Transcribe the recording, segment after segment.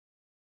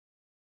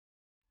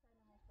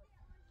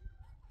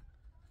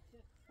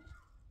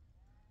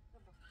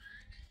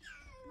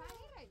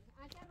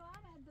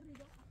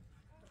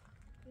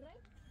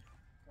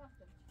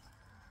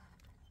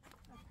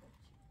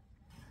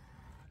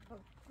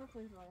Sopa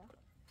Joia.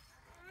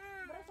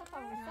 Berapa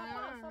tahun?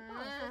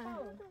 Sopa.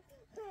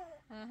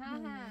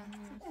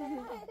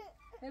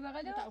 هي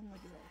بغدا Tak mau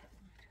juga.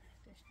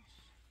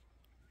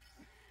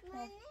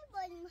 Mana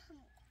boleh mahu?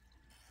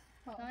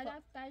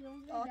 Tak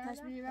tajam.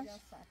 تشبیه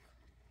باش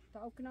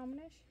Tak kena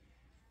منش.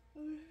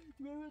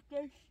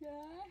 بقشة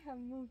هم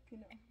ممكن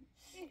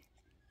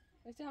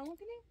ايش هم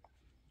ممكن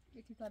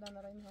يكي طالع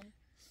انا رايم هم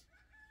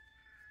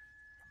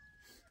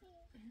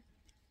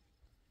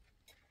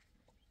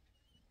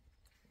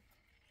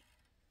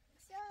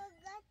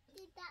Sobat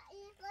tidak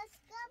ikhlas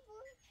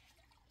kabur.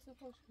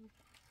 سوفوش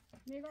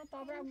میگم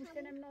طبعا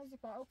مشکل منازل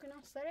با او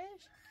کنار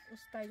سرش و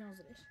ستایجان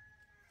زرش.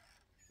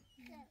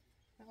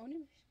 اونی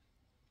میش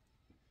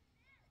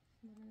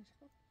مالش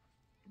خب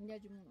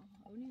نجمونه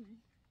اونی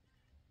می.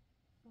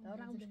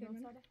 طبعا مشکل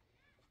منازل.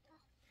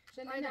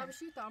 شنو انا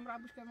بشي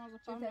طعم مشکل منازل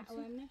طعم تبشي؟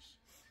 اوامنش.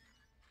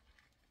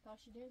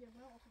 تاشي ده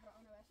جبنا وخبر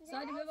انا بس.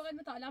 سالي ببغى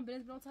مطالعين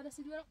برنج برنج هذا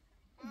سيد ورا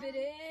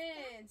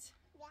برنج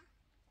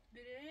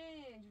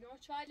برنج بيوم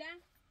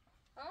شاله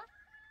ها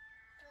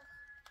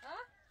ها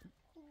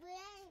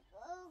Breng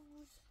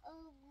August.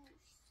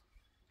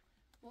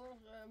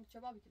 مرغ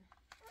شبابي كده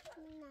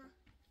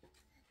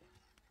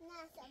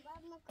Nah,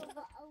 sebab makan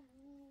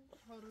August.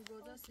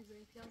 هرجوزا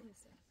سيبين كلام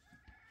نسا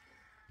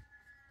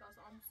تاس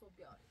عم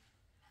صبيار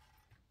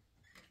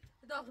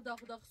داغ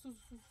سوس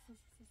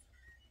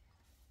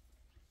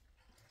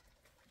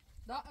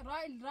دا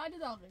راي داغي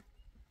داغ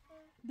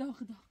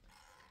داخل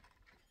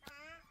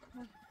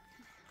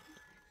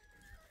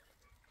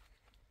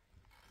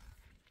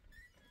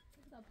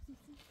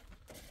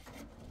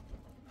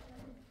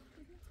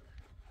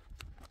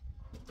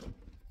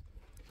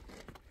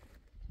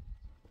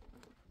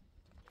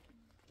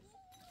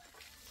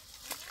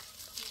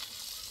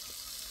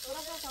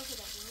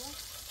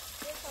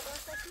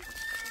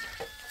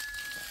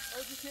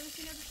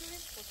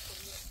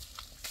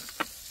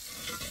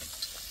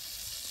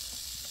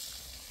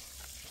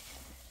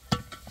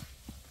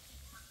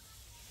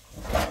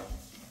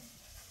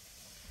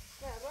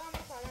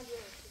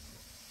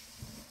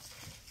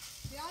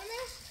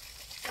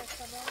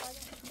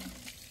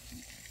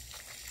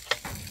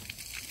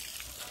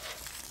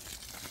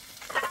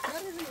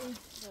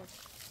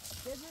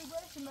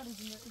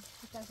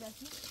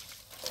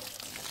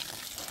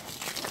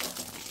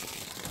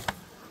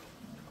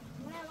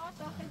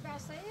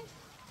بسیج.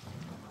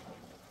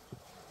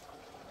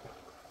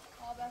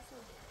 بسو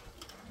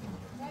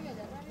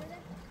نمیاده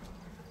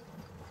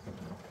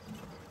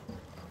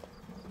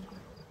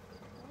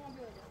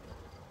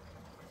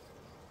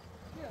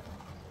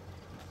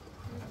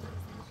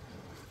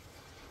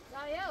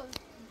لا يو.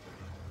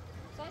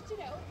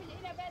 ساتشي او في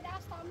الى بعد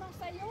اصلا ما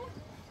سيو.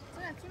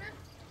 تونه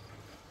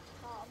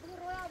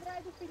بروح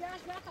ابراي دو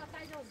بيلاش لا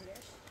تاجو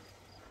بريش.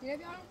 يلا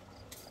بيعمل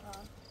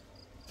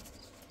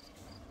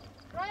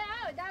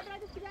رويا دا ابراي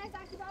دو بيلاش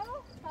تاكي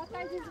باو.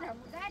 تاجو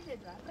زرمو دا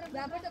جدوا.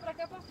 لا بده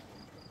بركبه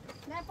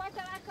نه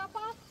پاتا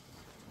کاپا.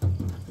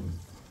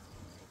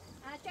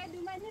 آتا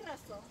دو منی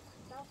راسو.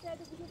 داوته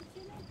دو بجو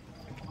بچینه.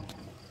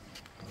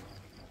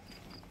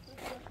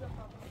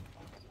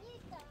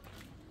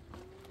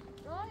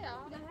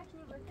 رویا. ده هاش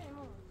بده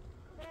ماما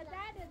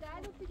دا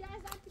دو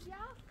بيلاش تاكي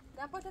بيا.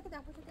 ده پاتك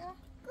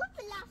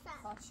Kupelasan.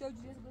 ها شو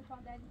جيز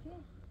بتوان دادي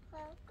كي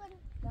Kun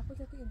ده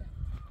پاتك إيه ده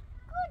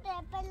kuda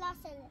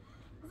pelasan.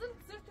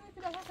 زرت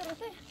في ده هاكر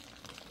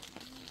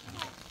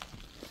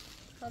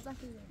تازه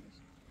كده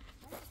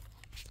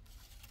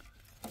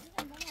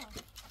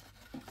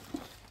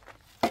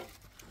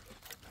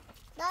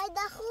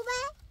Dah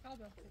خوبه؟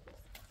 هذا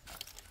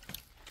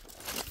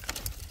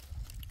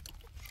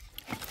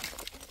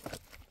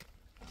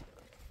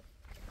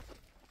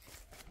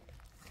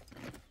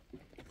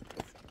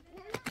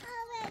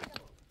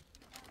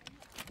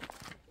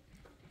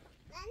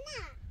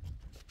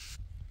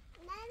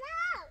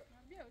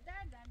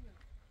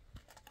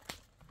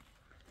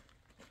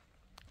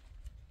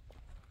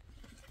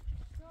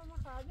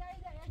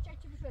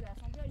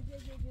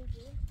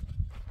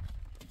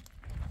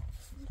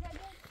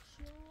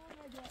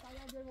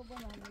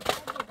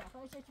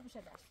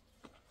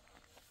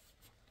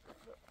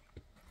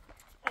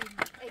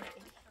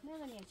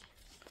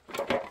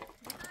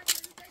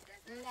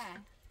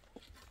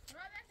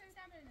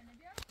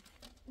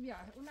بیا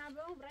اونم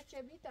به اون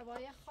برچه بی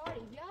توای خاری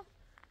بیا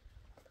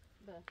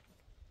به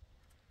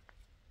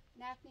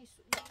نکنی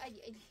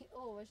ایدی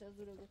اوه باشه از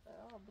دورو گفت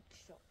آقا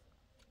بکشو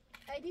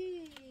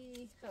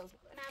ایدی خب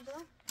اونم به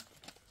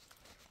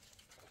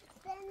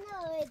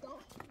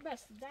اون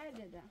بس در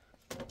دادم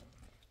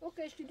او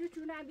کشکی دو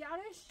چونم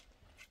بیارش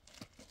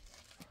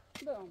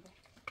به اون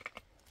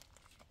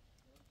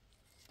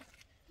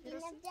به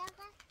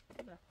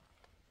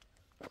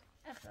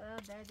اخلا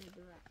در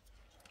دادم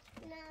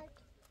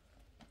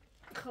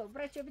خب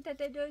برچه بی تا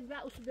دوید و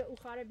اصول به او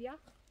خاره بیا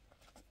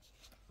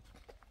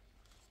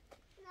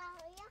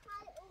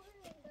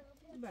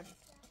بله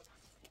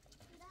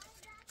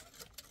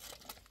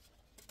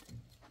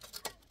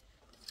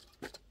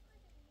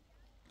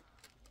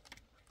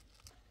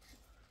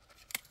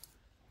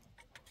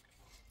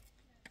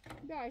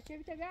بیا باش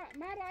بتبع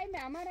ما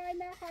راي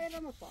ما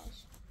خير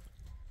مطاش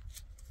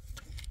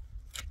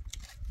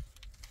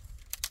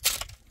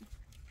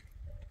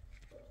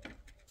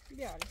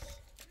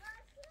بيعرف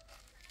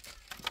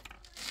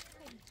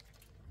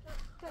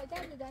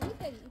تعال داني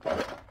تري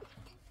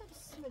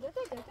بسم الله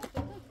تعال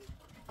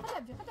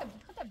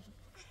خطبجي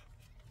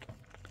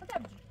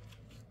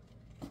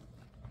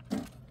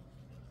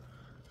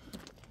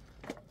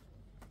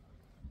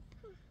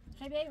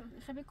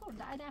خبي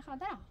كورد عادة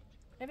خضراء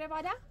خبي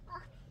بعدها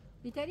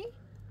بتري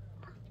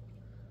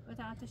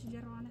وتعال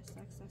تشجر وانا ساك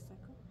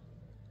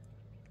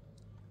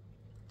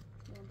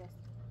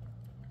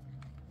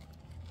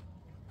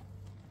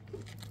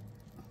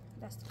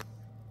دست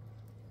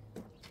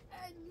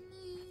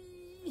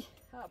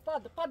ها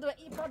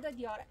باد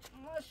ديارة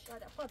مش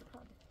هذا باد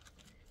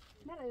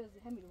مرة يوزي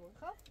همي هو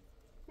خا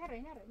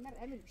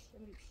مرة هميلوش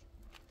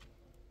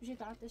بيجي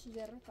تعال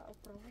تشجر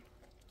تأبرو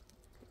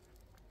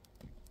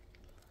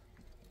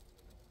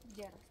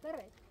جرس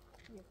ترى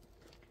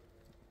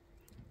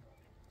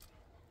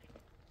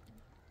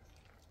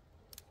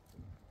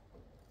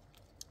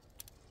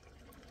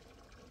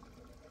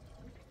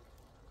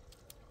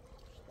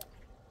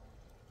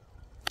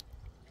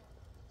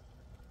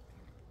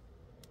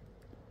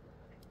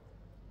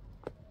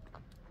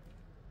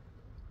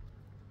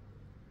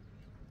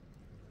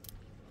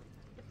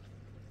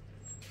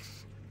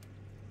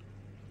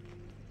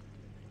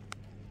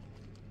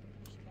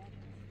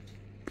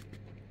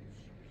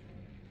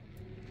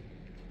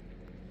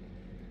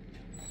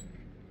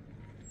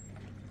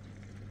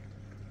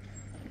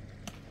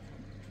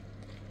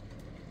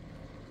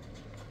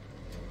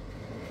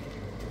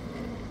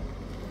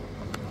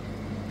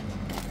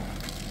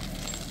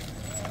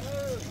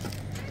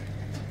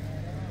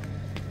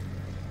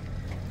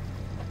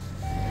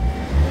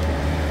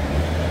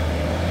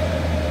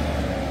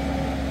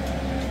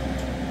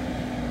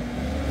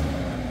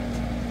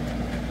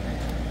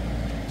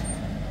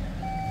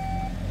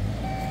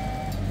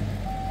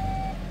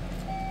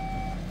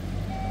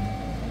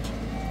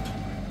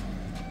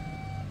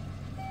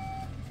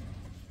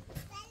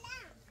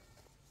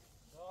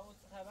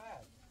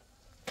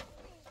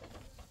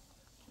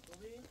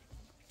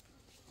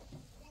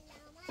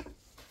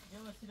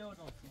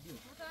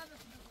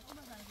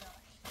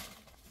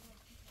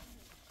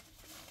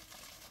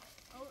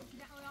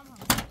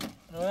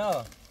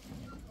رویا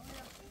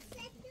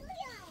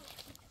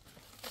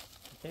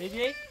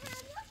تیجی؟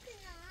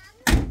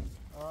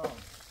 آه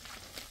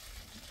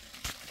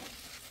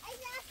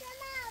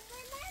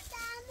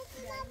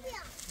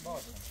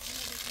باشه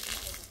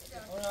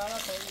اون حالا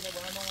تیجی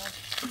رو باید مامان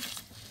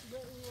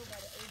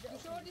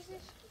شور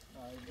دیسش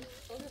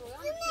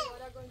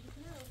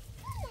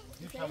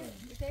میشمون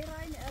تای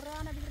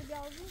رانا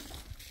بیرجعوزی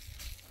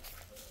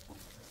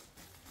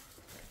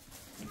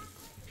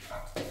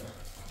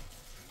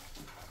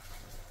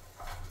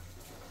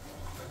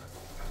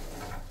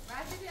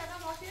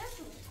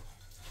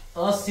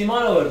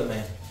سیمان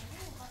آوردمه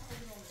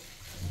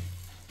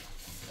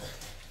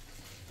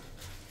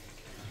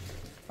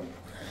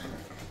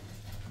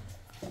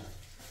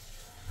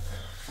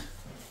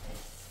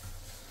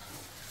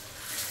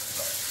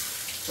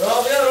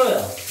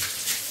رویا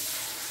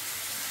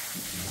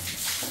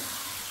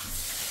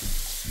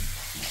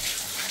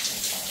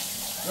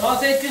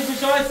راسه چیز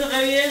خوشایست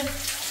قویه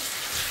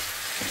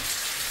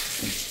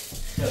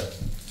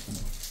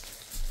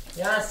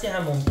یا هستی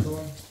همون تو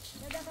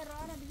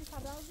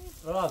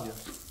رابيو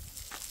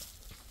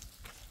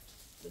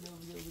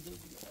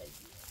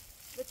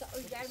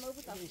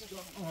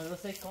lo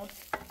 50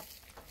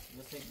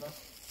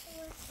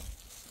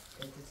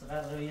 انت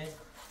صغير غوية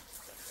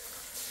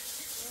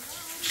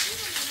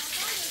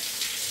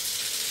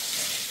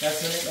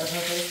لازم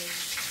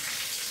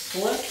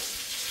هو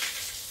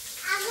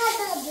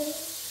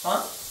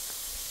ها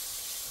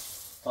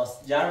پس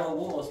جرم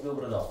بو واسه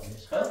ببره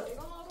داخلش خب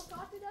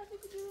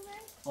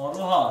آن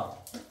رو ها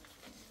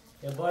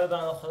یه بار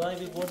بند خدایی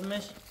بی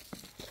بردمش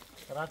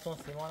فقط اون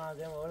سیمان از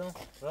این بردم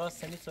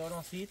راست سمی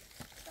سوارم سید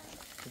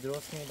که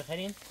درست کنید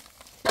بخرین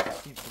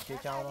سیب که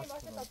کم راست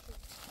کنم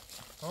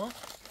ها؟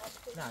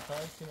 نه تا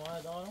این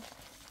سیمان دارم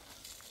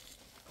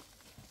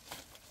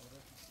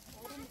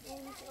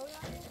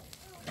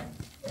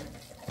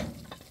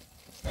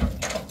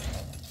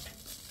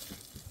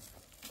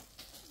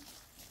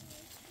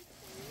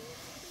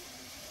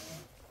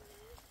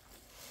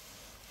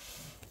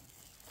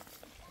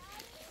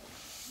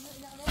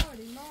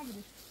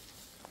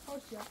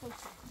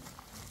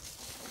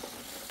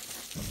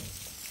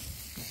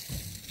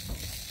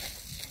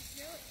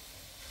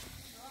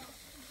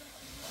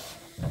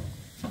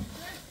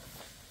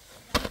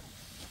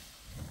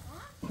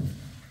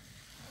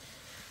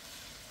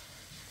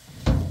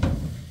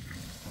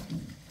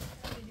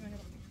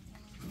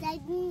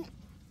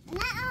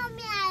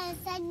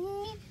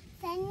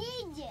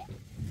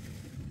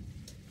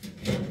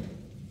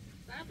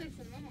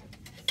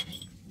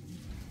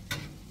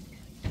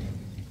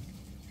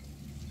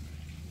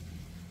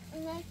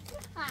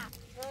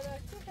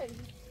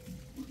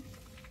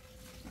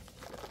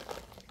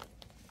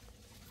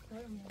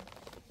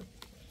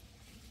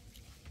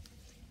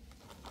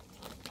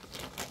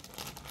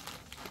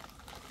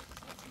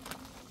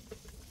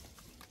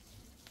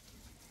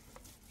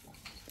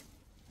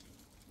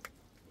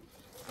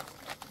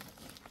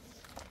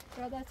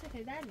مادر چه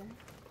تدرده؟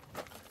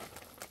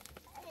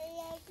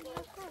 یک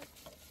نکن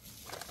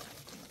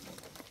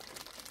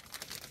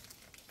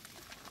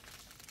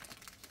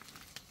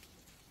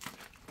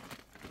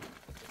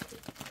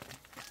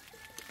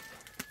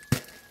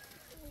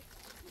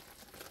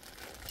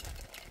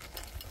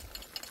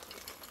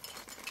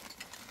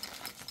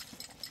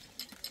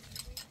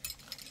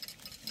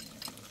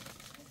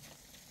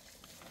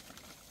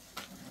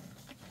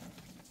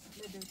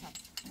بده تب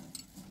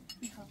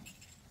میخوام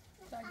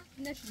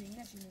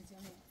نشینیم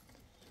زیانه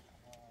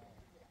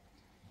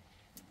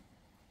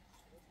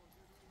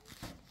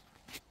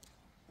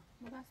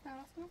بس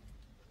درست کن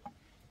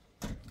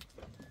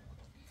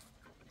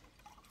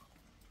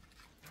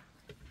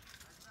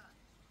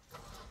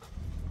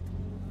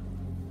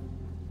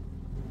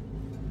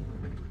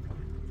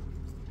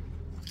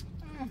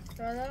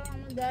Şurada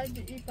ama derdi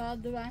ilk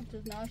adı ben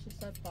tuzuna şu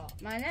sepa.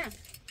 Mana?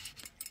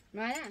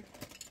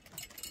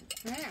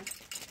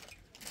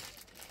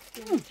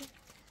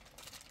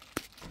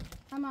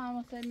 Ama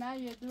mesela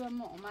yedu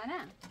ama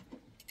mana?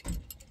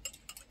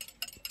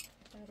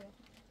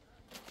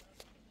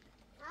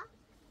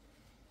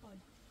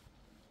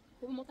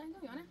 خوب مطمئن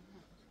یا نه؟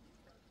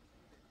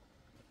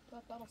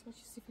 باید درست کنی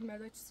چیزی فیلم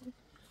مردای چیزی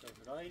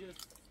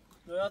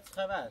رویات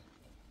خبر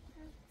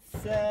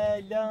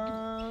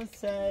سلام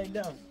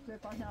به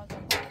پاک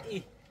نازم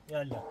ای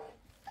یالا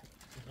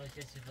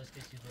چی خوش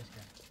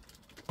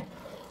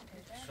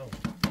شو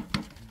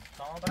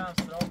تمام برم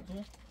سراغ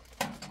تو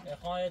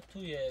میخوای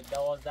توی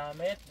 12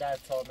 متر در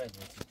 4 متر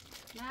بسید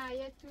نه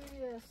یه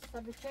توی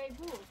سبکه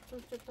بود تو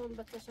چطور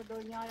بتش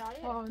دنیا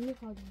یاری آه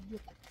میخواد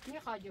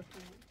میخواد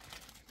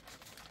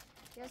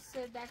یه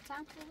سه در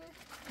چند خوبه؟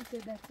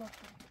 در سال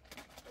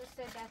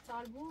سه در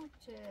سال بود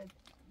که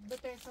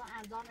بتشون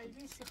انجام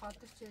ریشی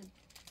خاطر که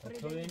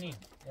تو بینی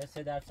یه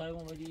 3 در سای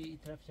اون بدی این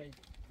طرف شاید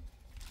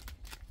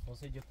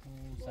واسه جپو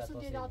واسه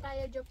دیداتا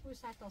یه جپو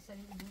ستا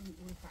سری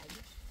اون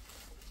فایدش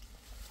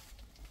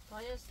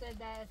تا یه سه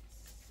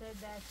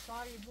در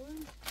سالی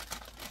بود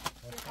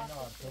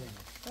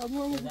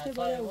همون بوده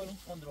باید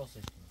اون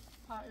درستش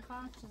خواهی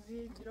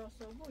چیزی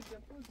درسته بود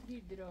جپو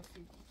دیر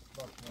درستی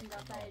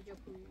دیداتا یه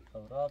جپو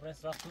خب راه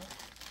برس رفت تو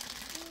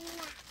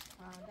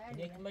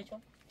نه یک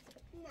بچون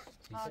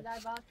نه در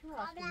باید تو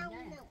راستی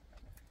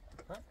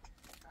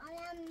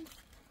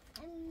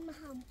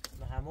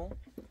نه همون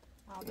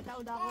بتا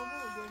او داغو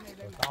بود گل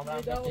میبرم تمام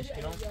برم بکش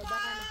کنم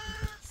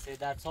 3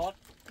 در 4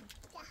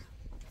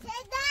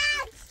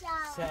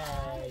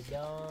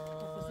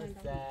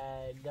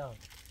 سلام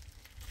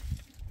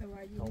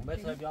اون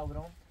بسر بیا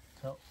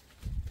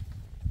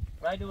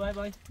برام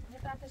بای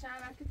نتاعتش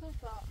عمل که تو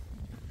تا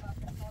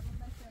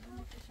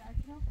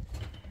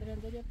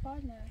برندر یک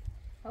پار نه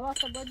هوا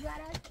تا بود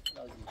برد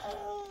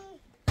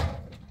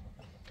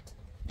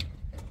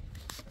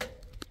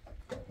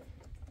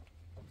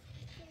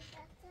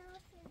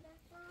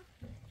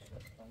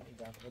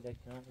داخل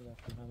دکترم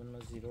همون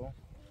زیرو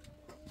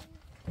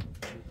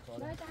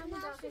باید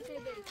همون داخل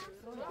تیده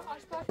روی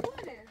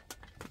آشپارتونه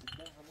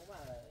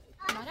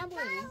منم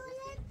بودیم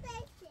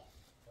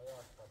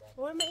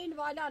اون این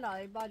بالا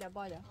لای بالا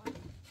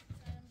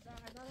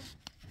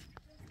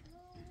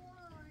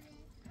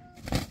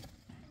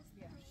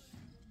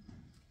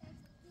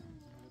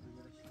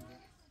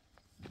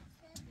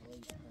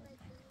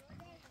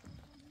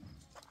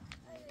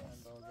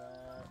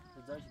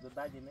بذارش به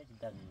بعد یه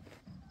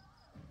دقیقه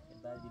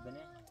بعدی بنه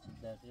چه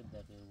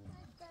دقیقه بود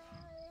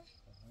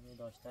همه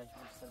داشتهش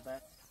بسر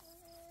بعد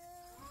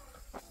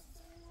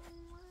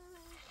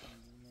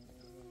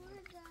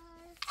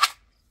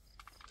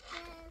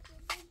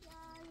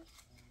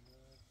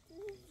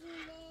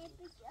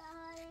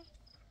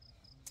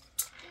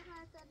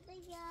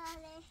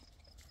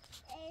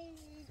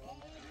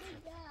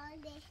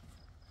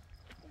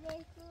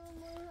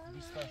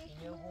بیستاش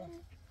اینه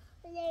بود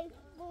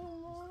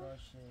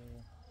بیستاش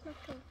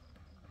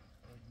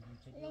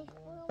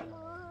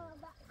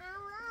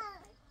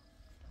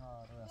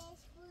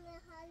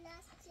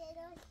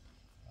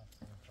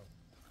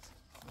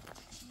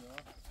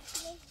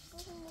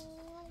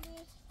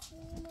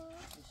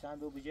شان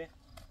دو بجه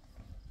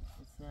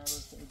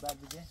این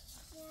بعد بجه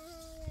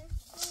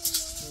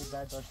این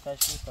بعد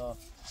داشتهش بود تا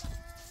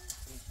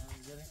شان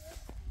بجه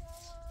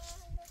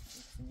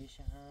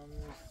میشه هم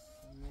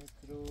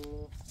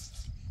مترو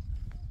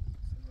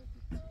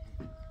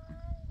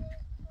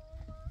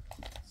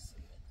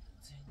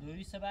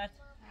دوری سبت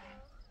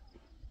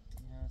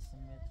این هست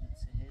متر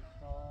 3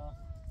 تا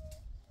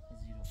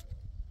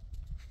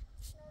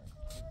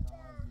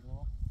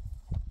زیرو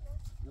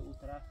به اون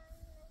طرف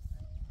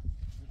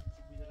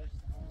بیدرش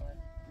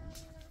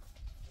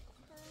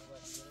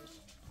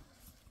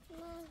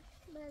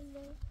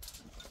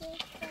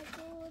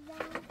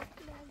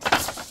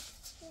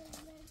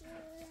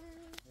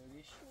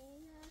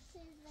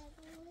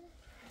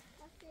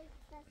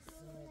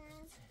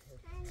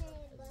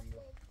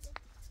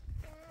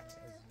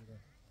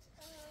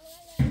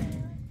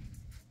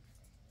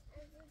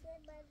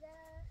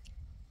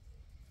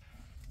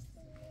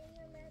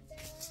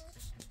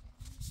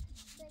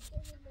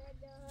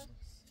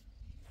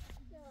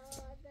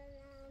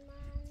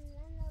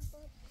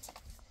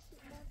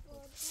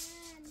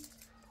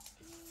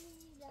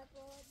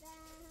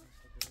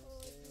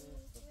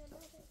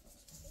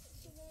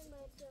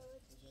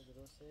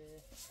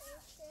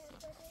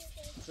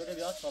شده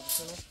بیاد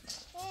تابشونو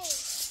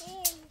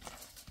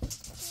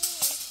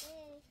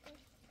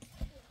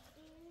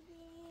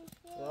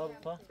یا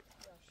بخوا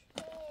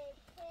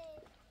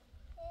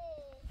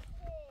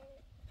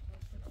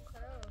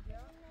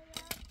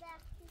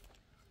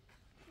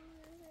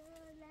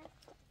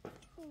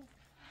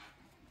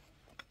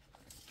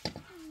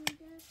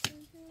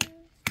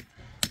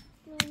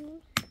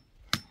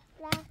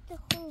Laat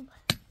خوب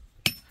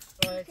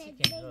راه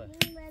چیکن راه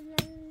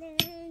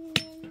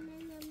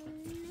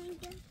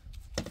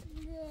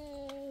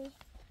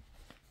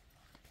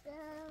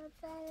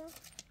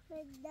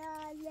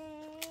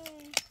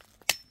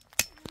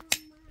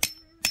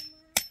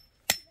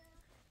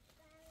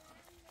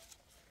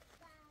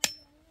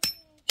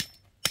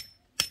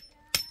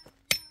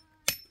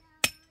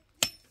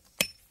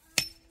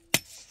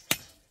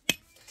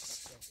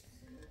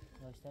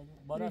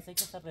بالا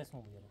سکه سر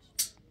رسمو بیارش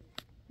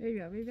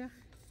بیا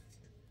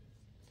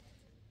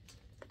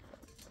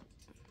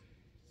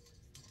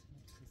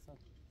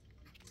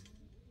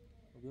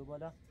بیا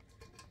بالا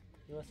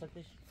بیا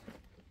وسطش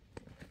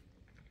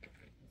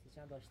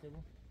چند داشته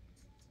بود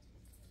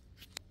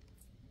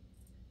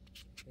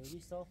خیلی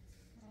صاف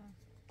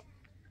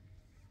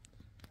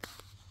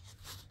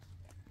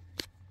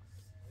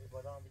بیا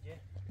بالا هم بجه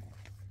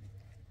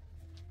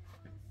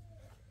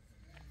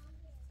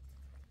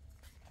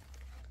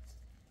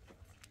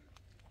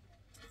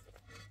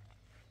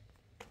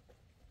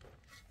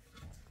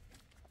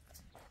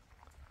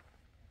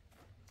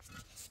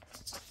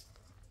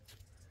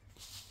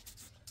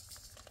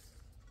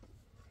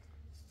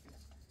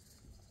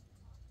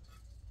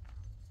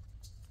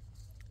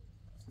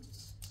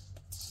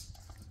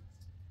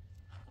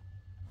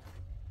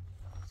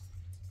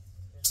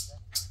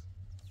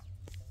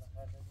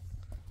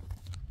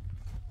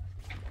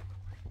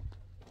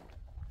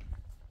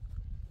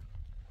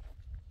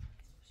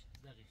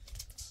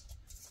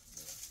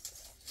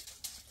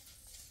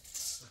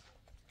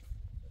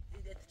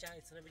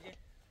چند سنه بجه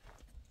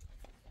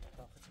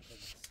طاقت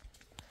بجه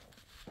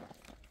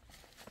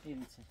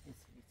این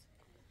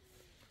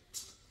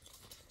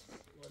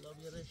بالا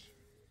بیارش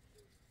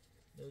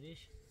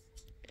دوریش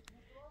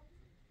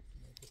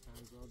که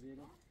پنزا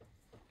بیارم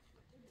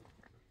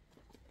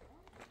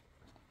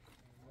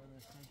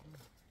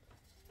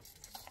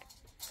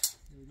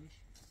دوریش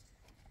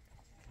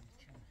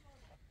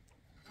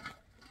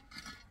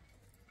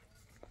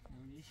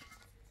دوریش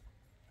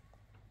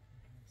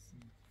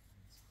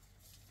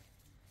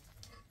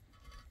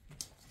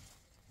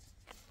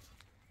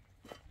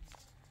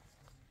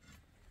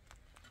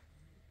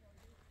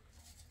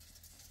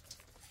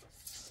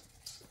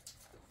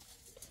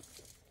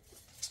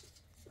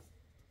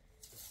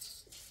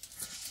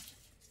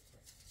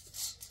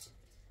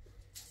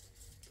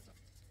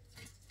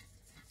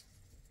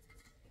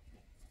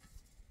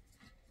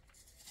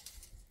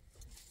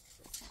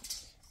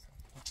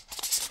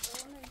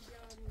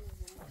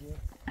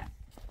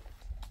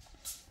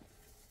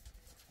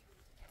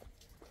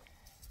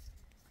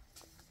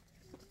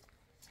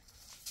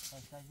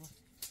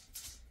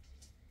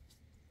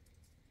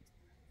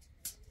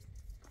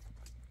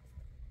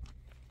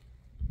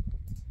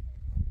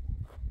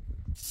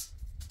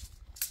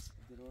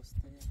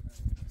درسته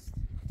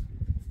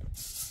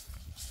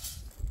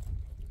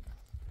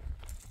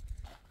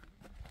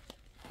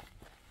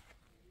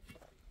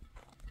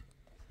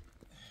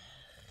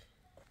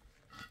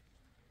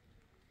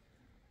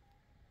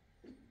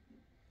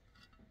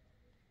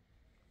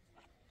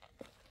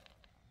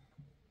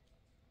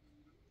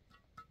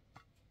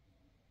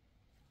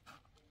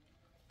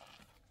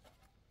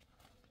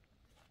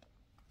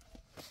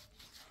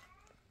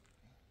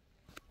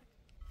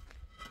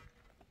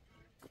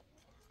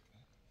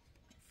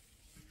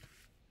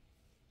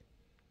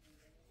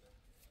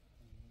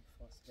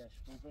فاصلش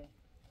خوبه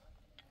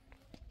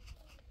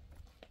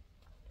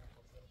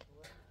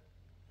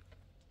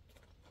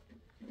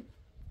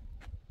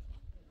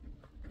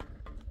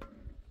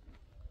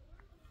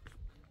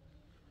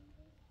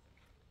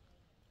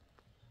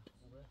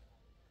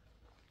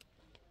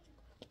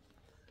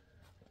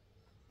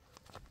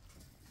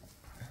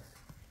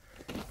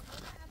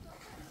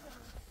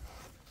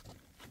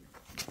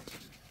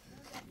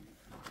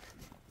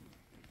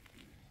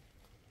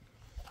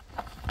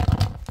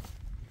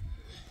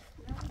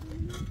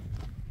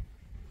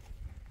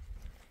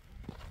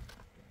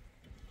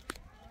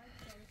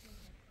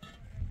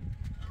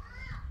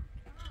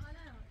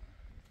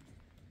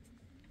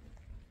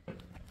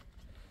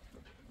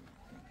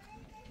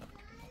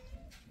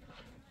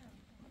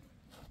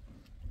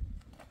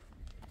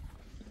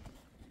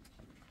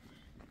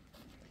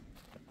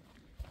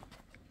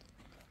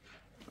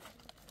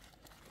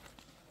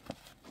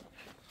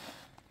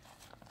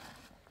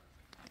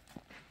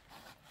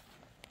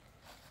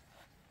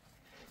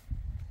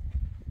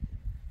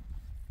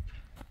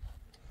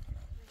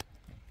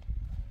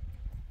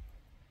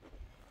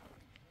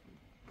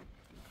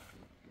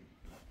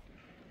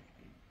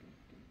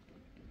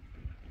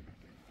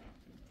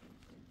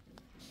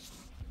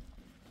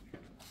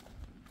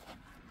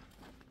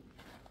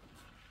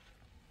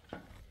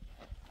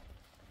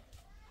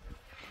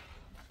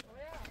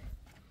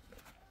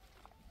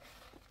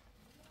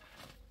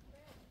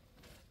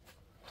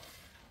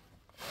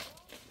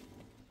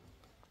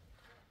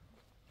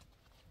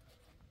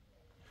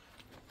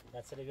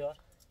دستله بیار.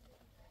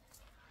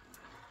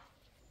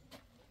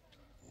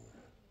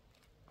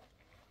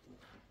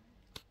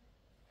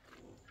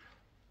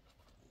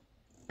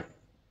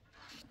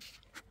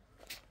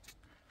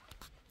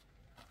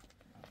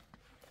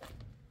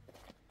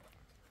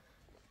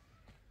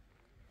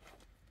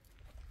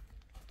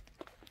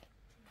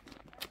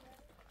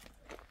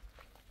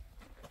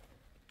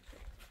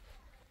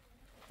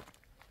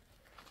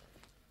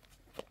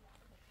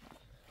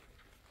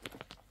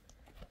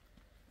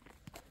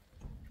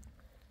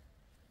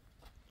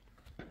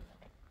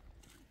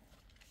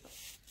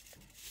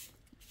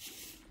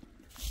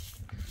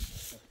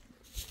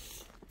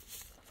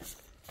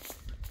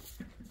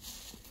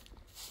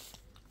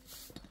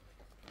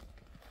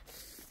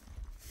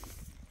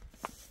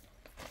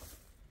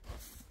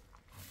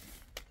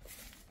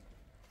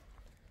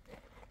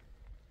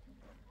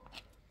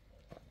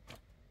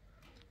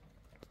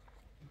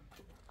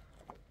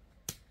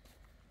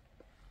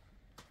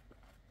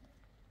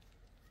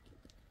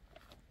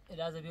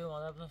 لازم بیام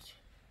آنها بلوچ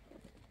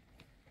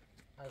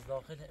از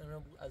داخل این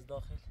رو از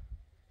داخل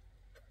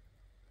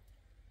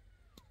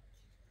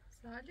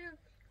سالك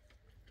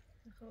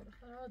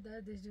خلاص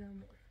ده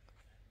دجام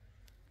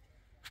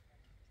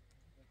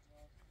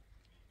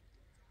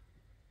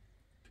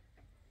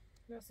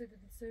نسيت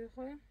تسوي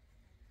خويا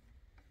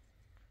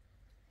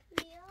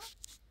بیا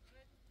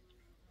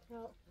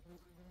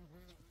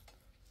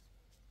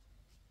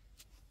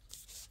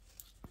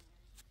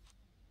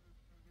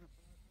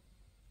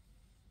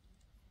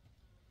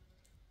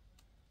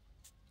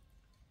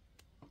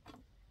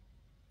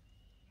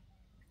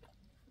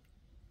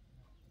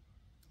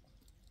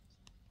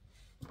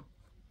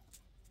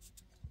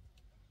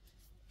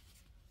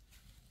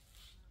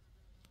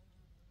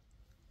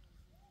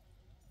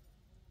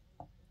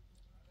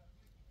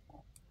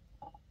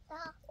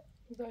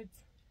دايت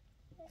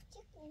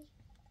بفتكني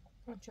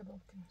ما شباب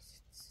كنا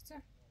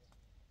ستة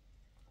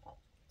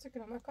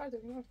سكنا ما قاعدة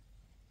اليوم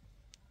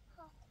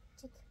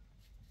ست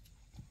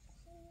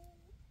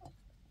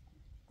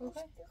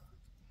اوكي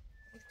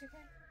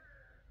افتكر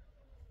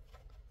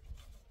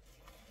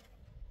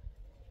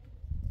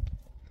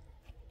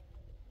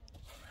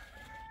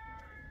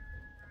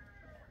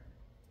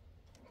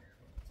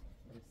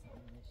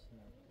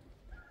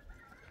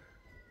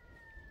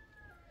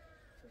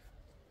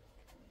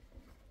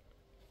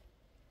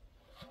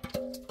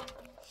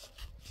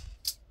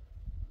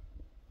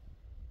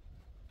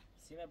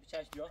سیما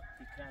بچش بیار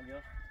فکرم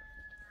بیار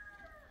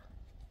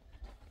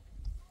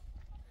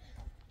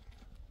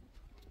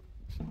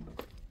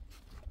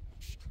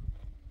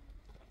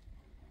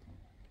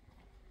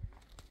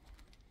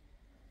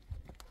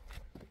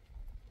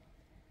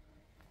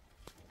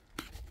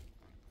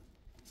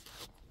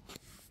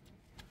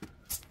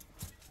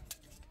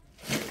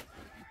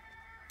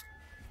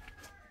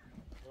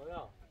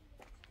رویا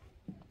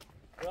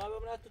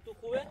ببینم تو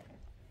خوبه؟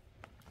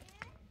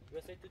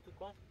 بیا سایی تو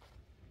کن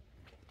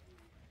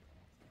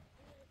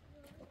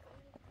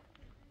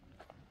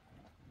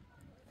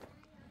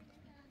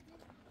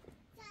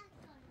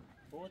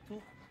او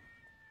تو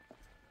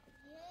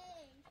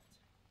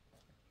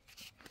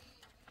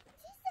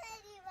چی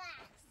سری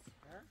وقت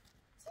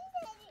چی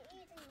سری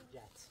ایرون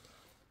جت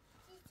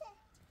چی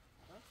سری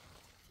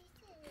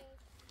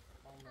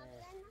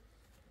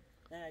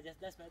نه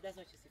دست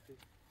ما چیزی تو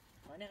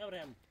معنی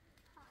خبره هم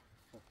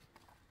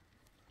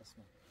دست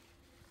ما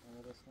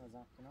انا دست ما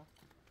زن کنم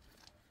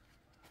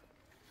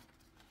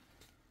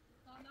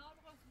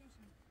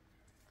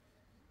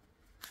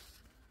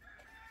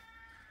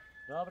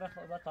را برخ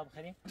با تا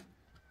بخریم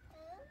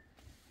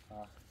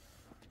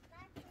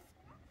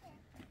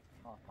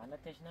پنده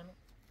تشنمی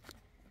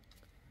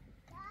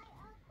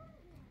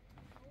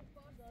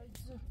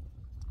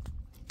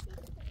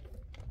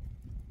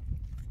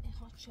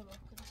خاط شباب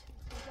كده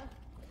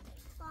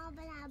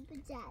بلعب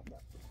بجادو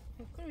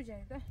كله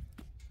جاي ده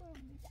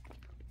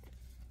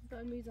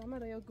ده الميزة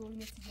مرة يقول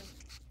نتيجة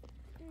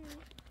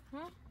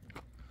ها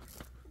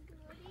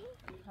دوری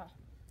ها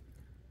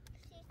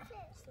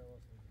شیشه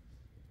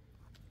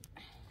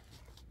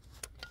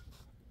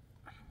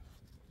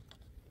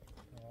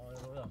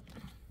رویا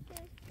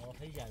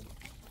خیلی جایی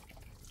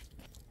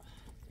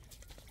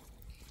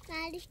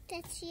مالیش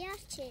تسیاه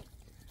چه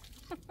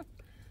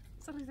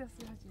صرفي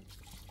دستي هاتي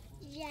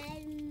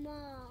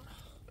جلما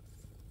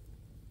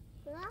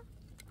ها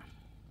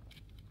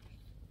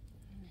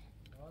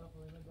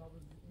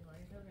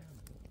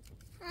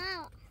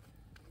ها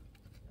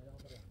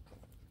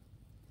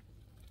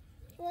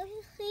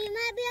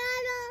خیمه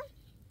بیارم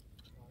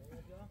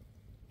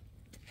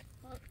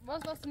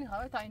باز دستني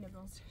هواي تعيني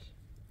بنصر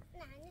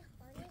نه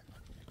نخواه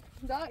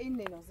ده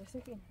إني نصر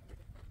سكين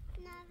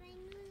نه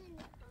بینون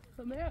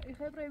خمرة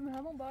يخبر من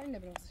همون باين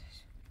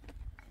نبنصر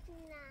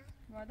نه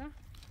بعدا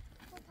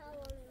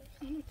متعاون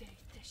إني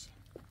تيتش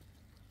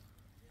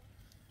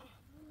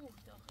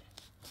داخل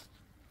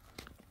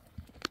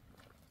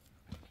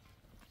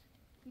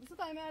بس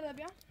طيب ما هذا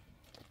بيا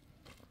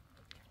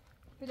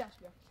بلاش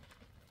بيا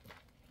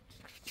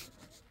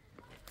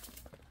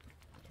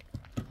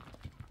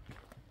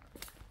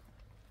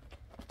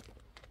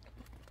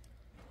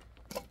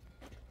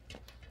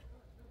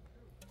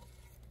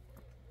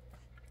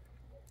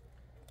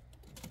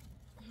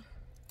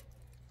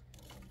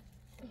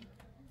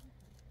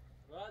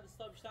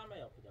ستا بیشتر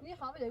میاد بودم نی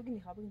خوابه دیگه نی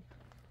خوابه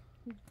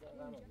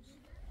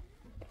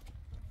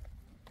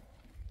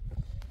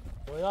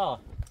رویا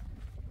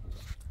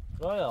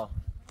رویا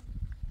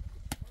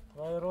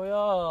وای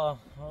رویا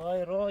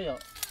وای رویا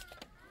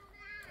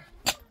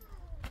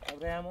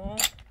ابراهیمو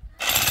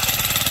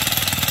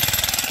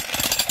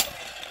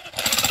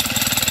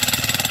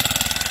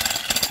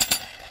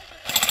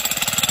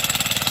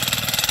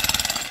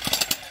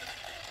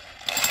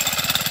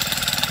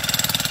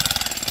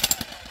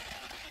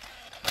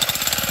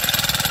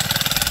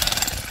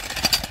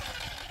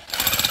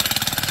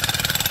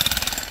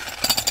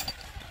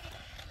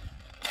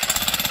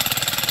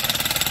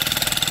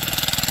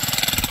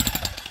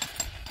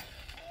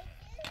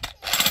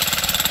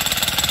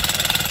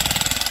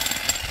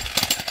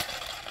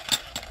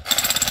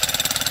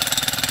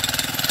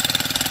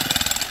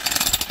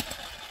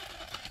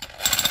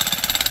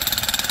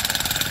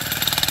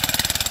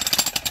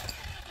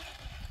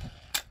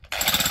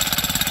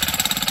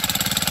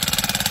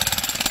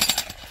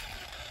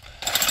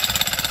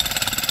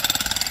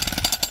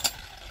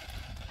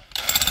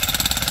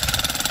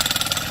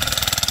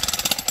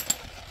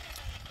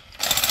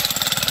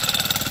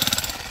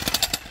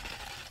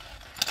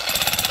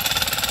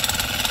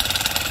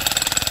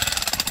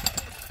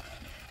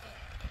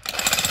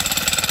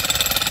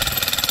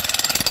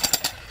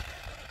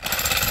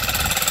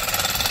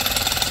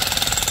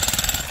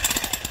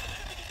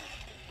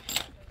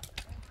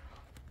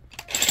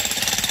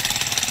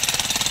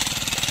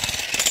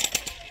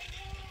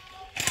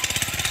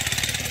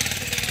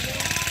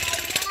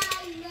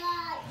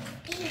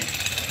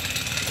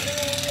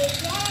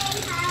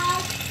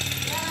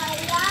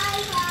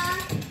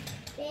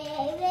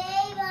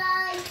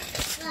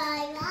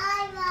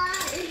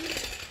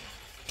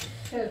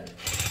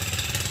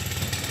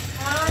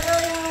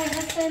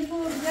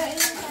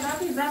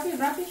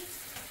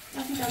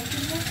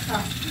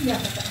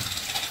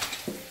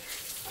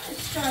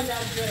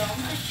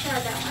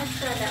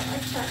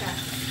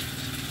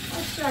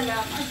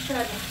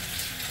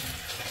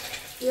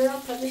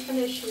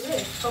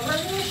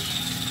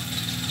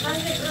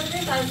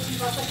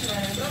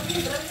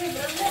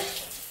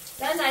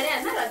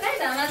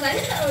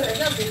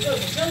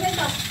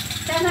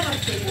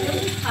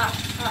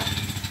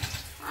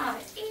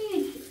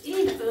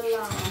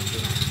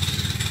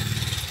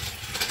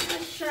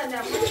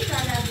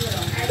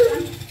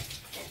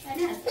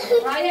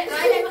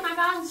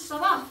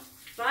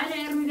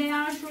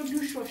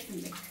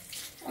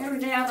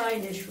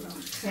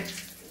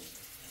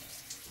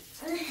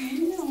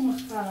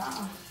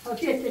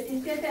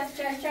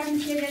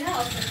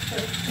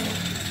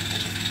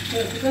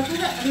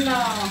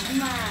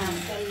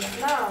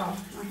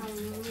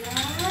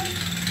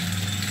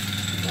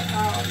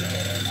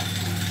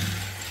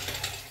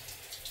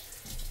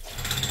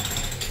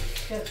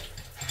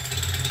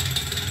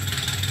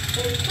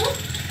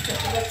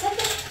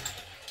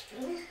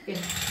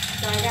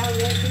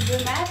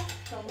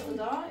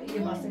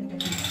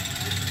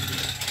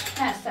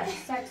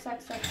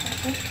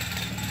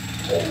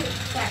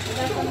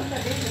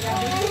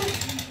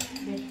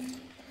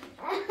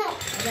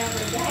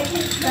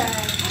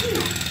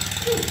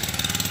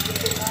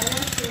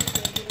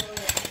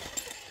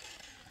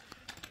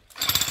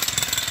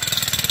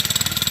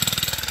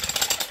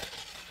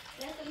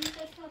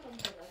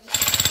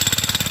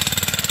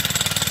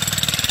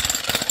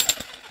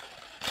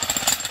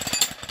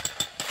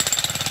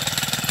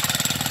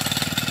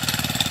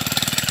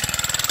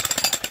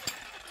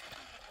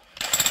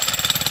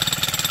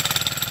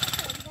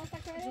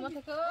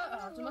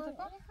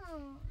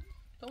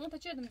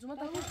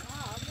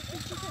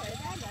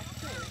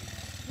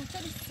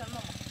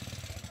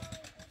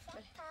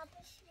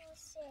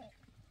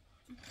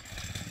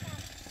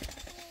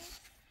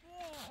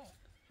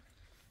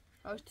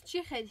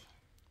چی خیلی؟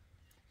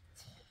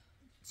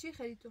 چی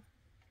خیلی تو؟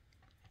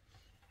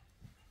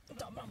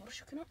 دامم رو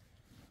شکنم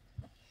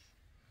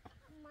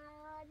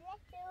ماله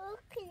تو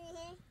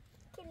کنی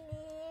تو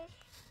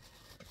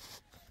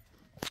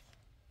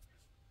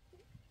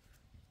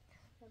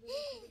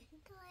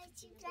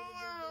چی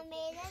کنم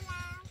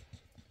میدونم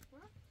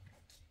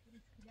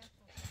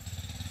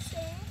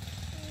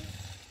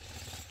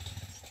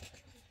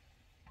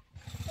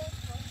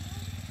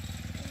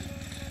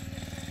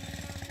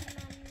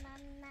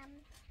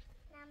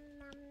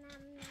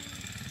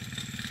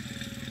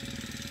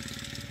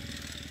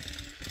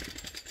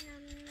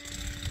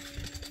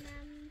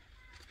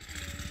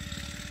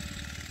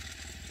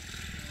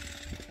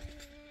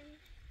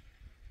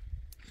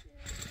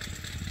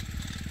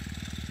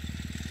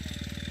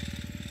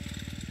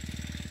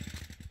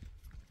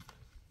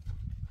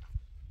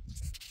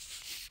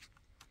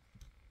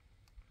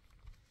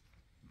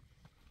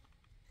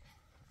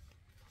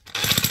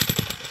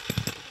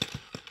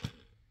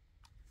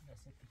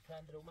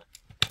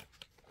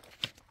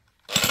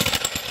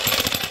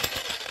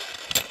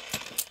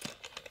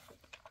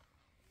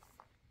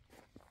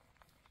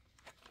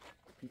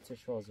پیتزا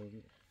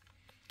شازوری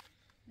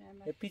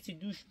یه پیتزی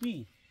دوش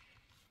بی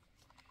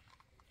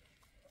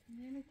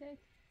نمیتونی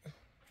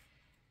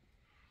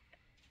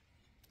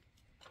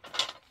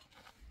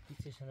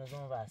پیچش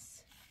نظام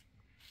بس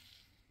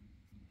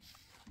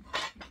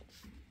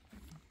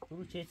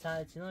برو چه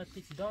چند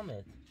پیچی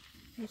دامت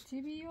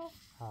پیچی بیو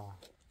ها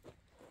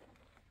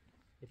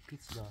یه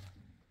پیچ داره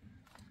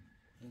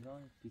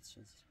نگاه پیچ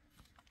شد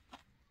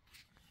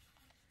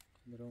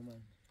درو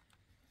من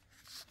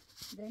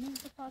دنیم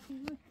تو پاسی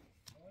بود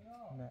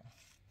نه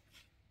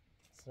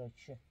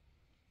سراکشه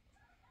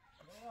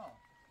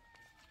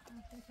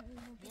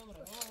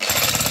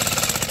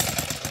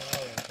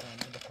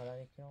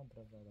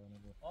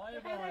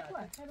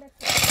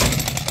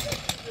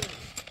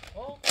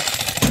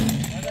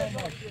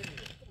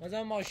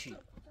مازم ماشی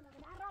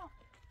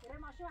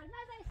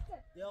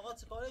یا آقا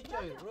چیکاره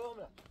کردی؟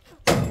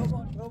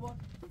 روبان.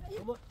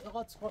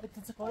 آقا چیکاره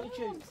کردی؟ تو چیکاره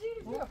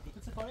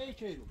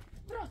کردی؟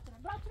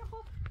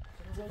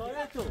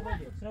 چیکاره تو؟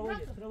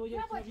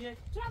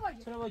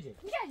 چرا واجه؟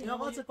 یا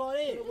آقا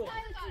چیکاره؟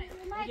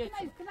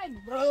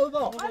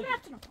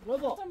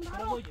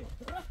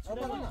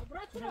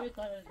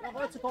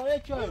 آقا چیکاره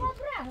کردی؟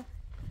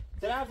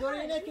 طرفدار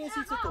اینه که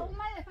چی تو؟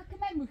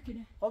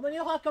 خب من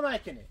یه خاک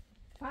کمک کنه.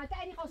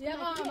 یا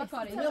آقا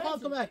کاری یه خاک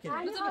کمک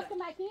کنه.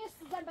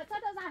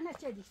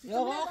 یا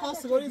آقا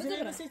خواستگاری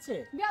زیر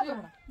چه؟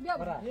 بیا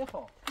برو یه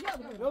خاک.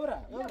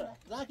 ببره.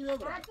 زاکی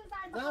ببره.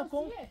 زام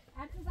کن.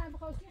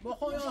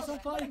 بخوای آسان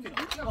کاری کنی.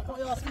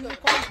 بخوای آسان کاری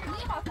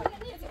کنی.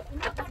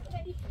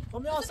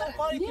 خب یا آسان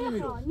کاری کنی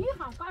میرو.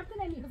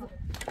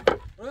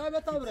 روی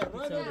بتابره.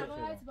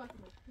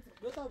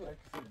 بتابره.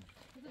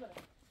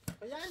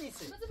 یعنی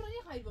چی؟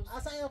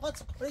 اصلا یه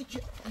قطع کاری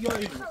که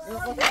یایی رو.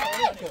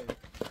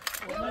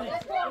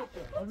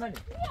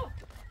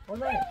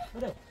 المانی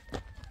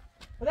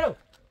بدو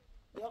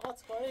یه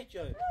قطع کاری که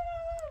یایی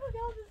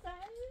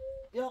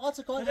یه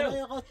قطع کاری که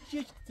یه قطع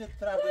چی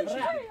طرفداری شدی؟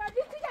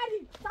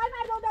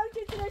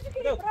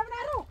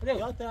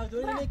 یا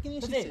طرفداری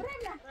نکنی شدی؟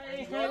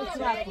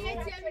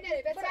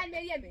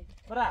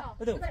 برا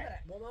بدو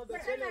مامان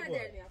بچه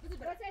نبود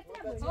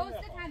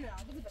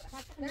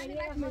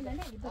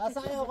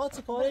اصلا یه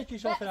قطع کاری که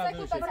شد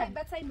طرفداری شدی؟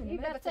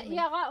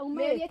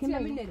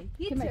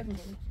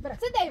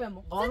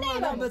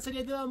 قانون بچه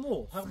نیده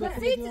مو حق بچه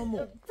نیده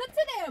مو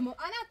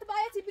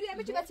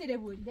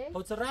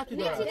خود سر رفتی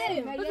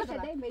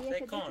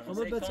داره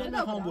خب بچه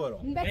نخوام برو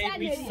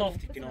وی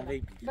صافتی کنم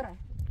وی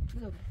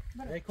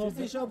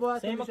چیزیشا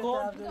باید سیما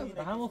کن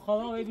به همون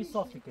خواهم وی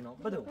صافتی کنم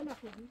بدو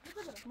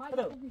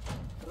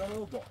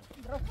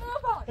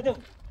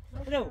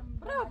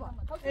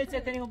ایچه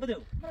تنیم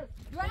بدو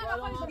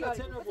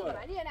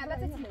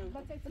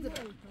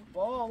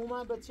با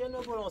من بچه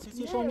نبرم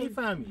چیزیشا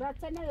میفهمی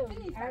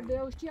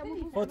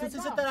خود تو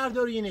چیزی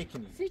طرفداری اینه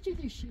کنی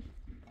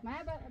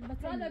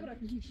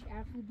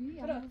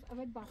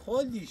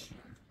خود دیشی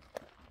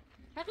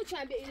حقی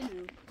چند به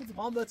این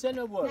من بچه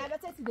نبرم نه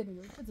بچه سی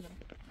دمیون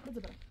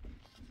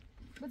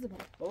بذار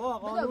بابا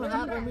قانون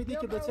حق میدی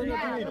که بچه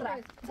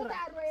نبرم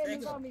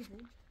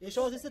یه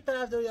شاید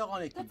طرفداری آقا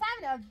نکنی تو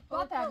تعمل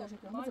با تعمل شد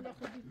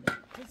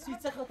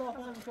چه خطا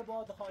فهمی که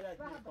با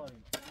دخالت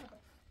میکنی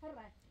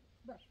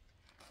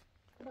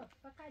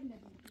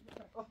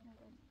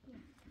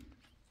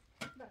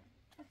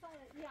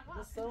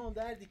دستان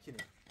دردی کنه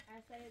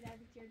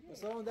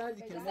دستان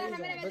دردی کنه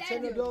بچه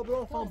نبرم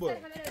برام خان برو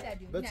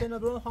بچه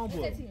نبرم خان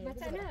برو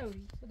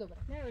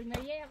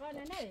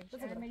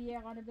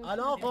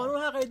الان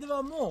قانون حق ایده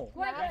و مو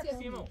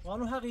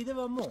قانون حق ایده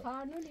و مو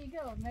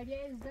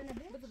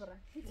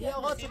یه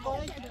آقا چه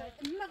کاری میگم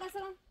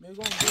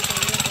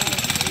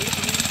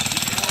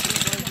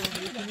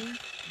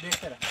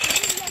بهتره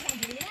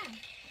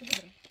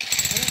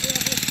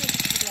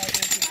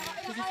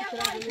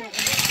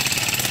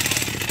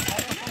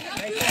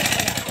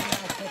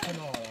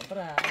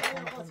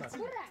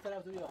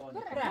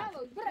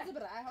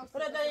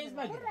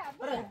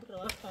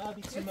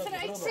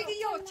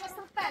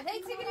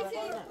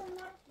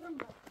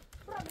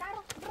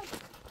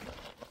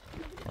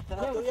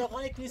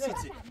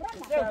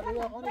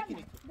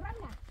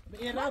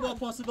ایران با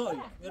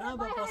پاسداری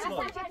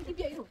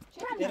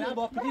ایران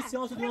با پیدی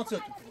سیانس دیوان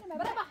سوت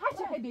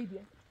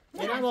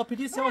ایران با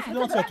پیدی سیانس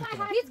دیوان سوت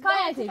هیچ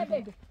کاری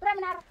نمی‌کنی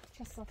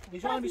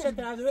ایشان میشه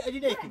طرفداری ادی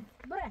نیکی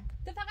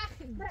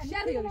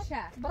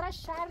برای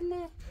شهر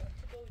نه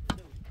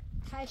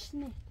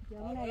خشنه یا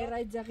من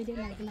رای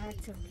زغیده نگنه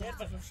چه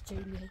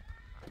چیلی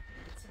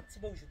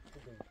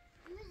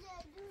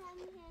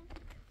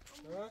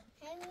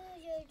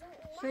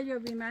چه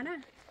جوابی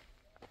منه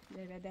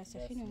به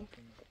دست خینم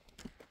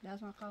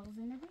دست من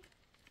کاغذی نبی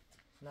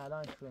نه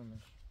الان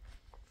شومش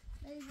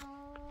ای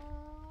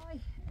وای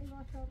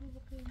تا روز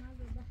قیمت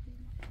بخیر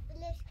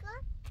بلش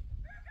کن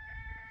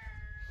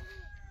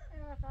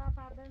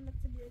پردن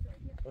مثل بیاد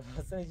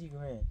اصلا چی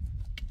گونه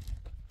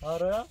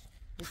آره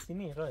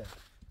بسیمی روی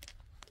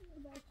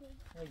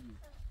اگی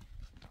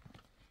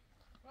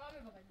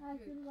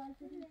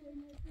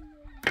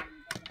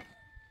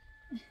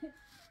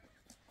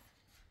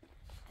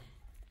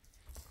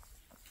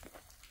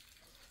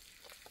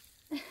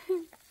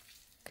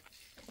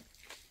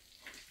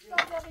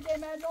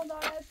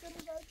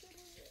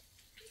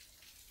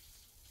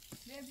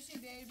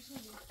بیای بشین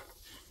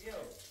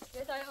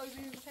یه تای آی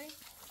بیرون بخیر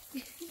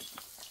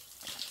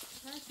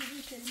من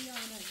شروع کلمی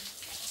آنه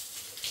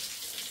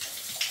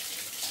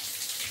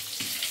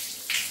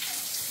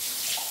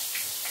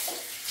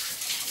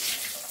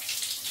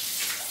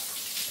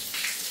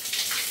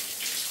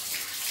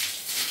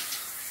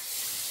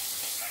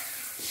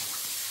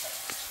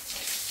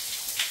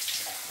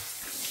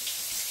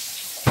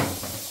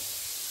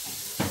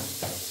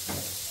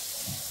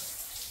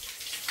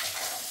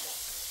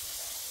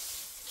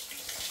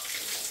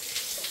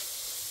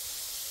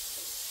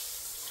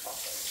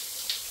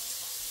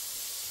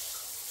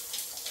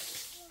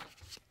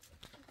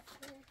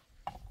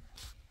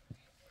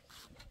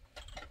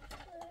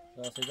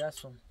راستی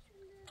دستم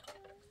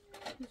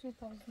میشه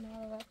تازه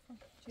نه رو رفتم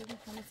چیزی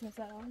خمیس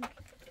مثل آن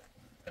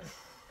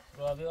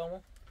رابی آمو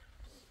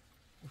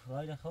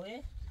رای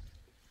دخوی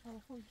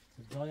خوب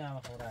جای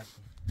همه خورد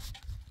هستی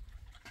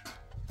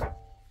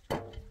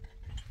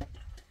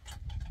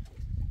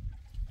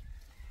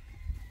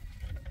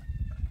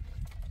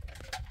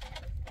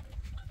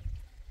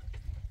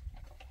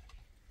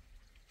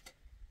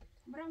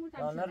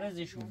برا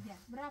نرزیشون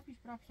برا پیش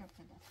شب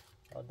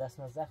شده دست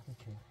من زخم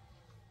چی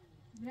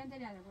بلنده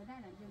لیاله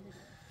بودنه بلنده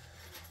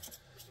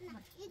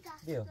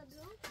بیا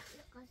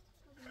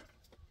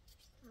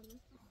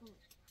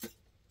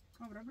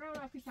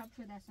برا پیش شب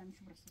شده هستم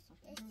میشو برسه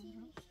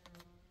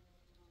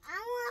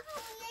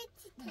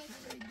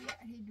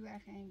هیدو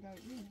خیلی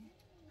داری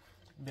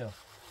بیا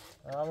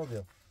امو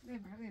بیا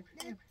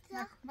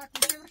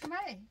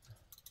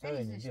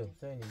سوینی بیا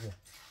مشو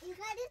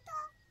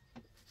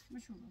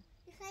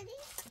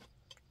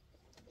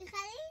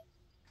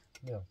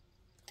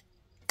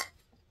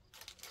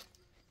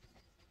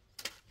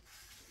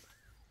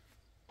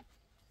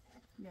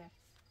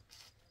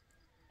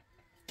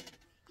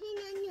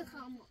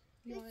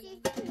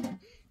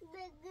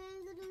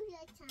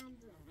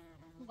بیا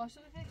بیار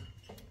قاشق فکر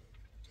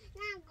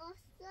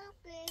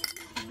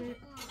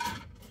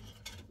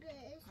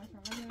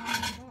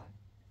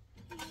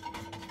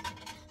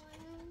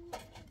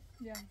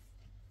بیا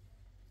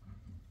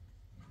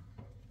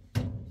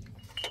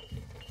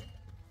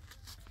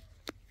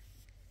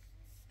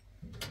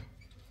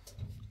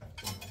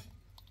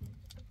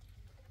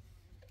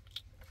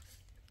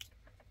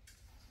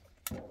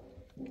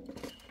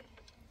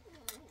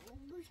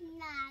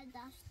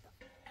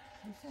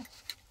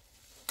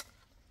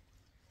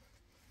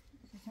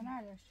چه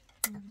نداشت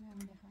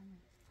نخونده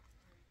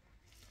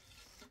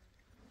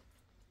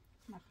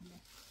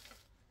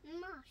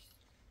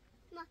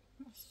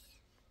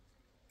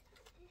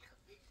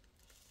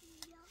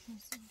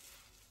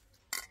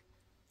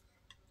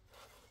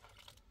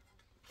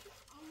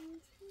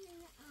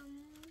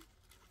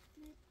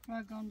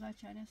و گانده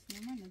چرس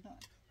نمانه دار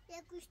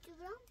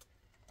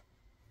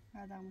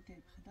بعد همون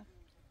تیب خدا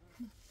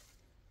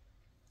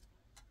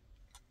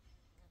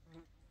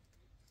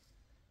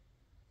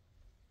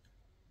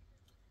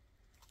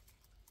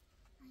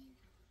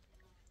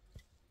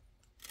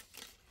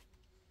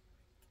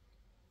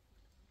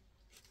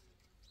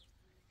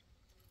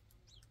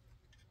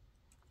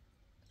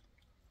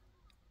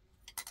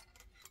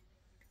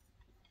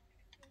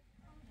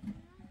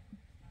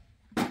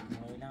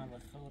ويلان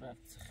والخورة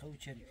تسخو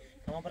شري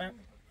تمام برا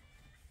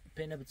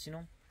بينا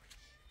بتسينهم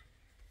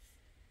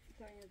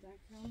تايا داك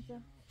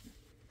نوزا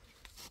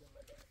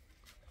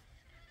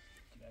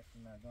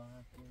لكن ما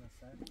دوها في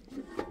مسار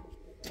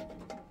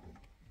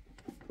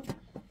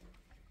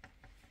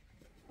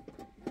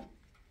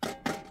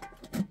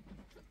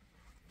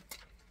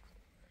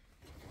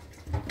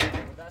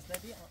دست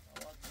ندی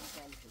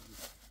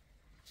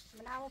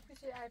من همون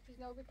پیش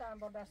نوگی تا هم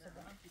بار دست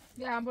دارم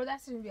بیا هم بار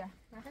دست رو بیا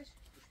نخش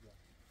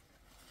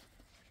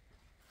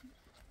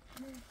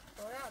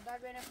بایا در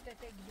بین خود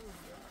تک دور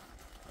بیا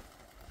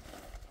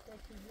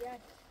تکی بیا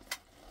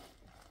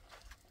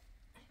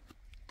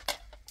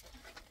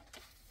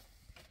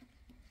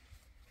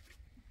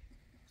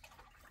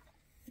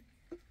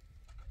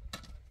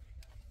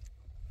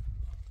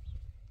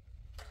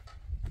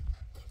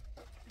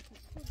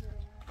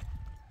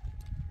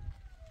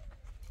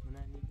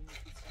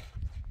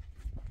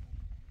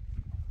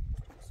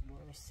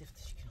مش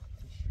سيختش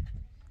كرتيش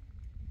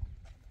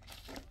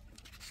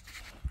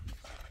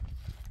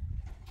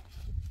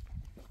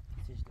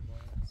تيجي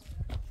تبغى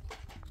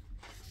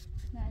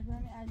نه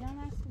زمین عجم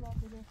هست با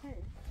بوده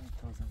خیلی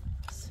تازه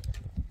بس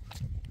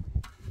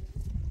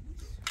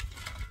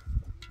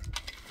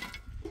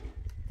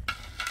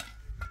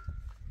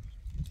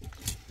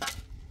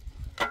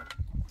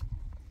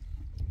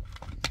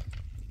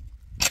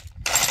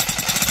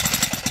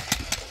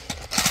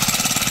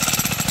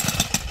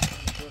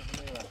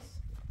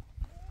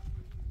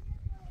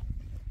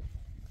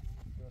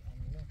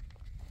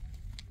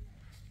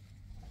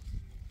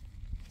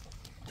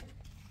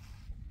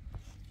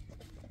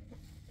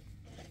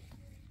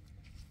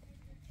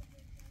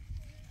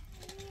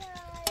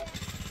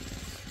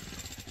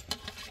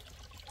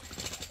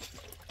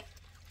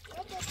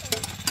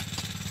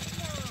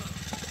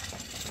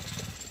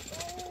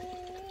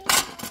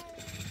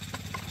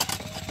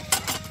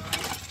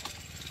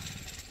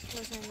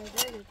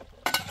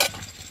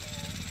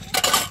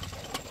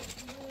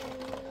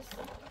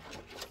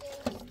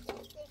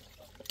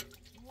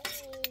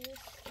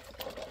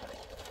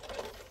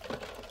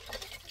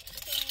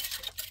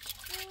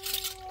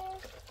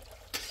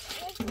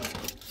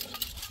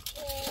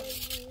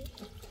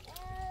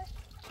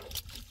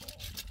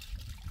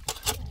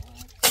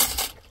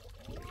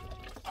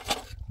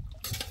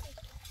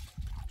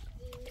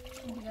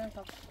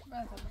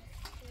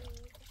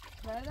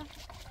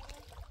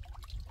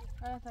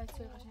تا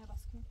توی قشنگ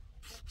راست کنیم.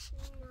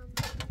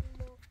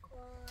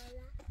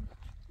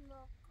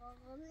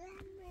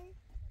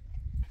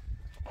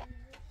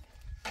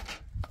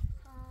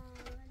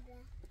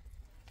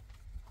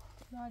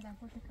 یادم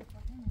پشت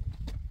کتاب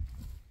نمید.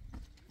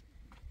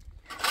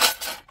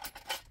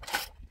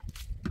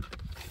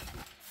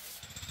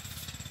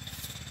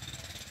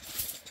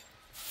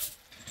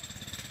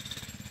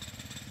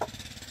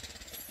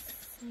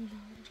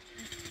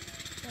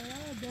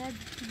 Bad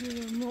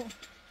girl.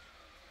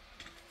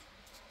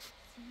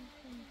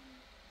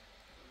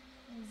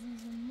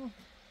 عزیزم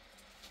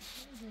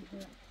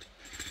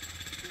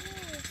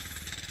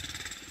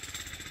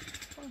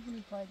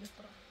خیلی فایده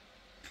داره.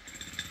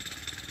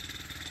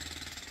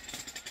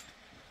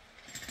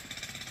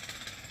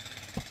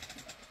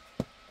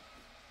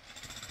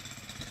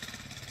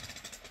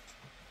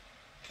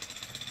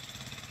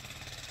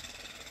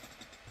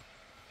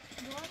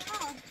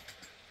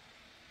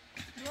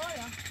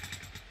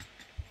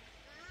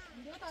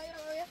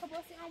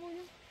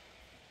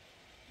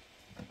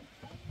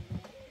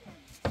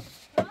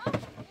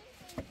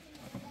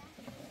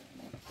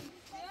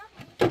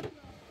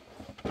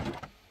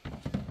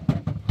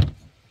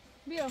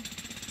 بیا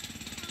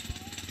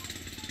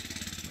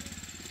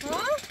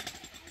ها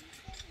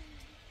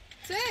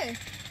چه؟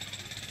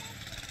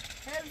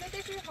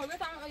 هزده چی خوبه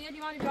تا یه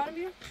دیوانی بیارم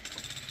بیا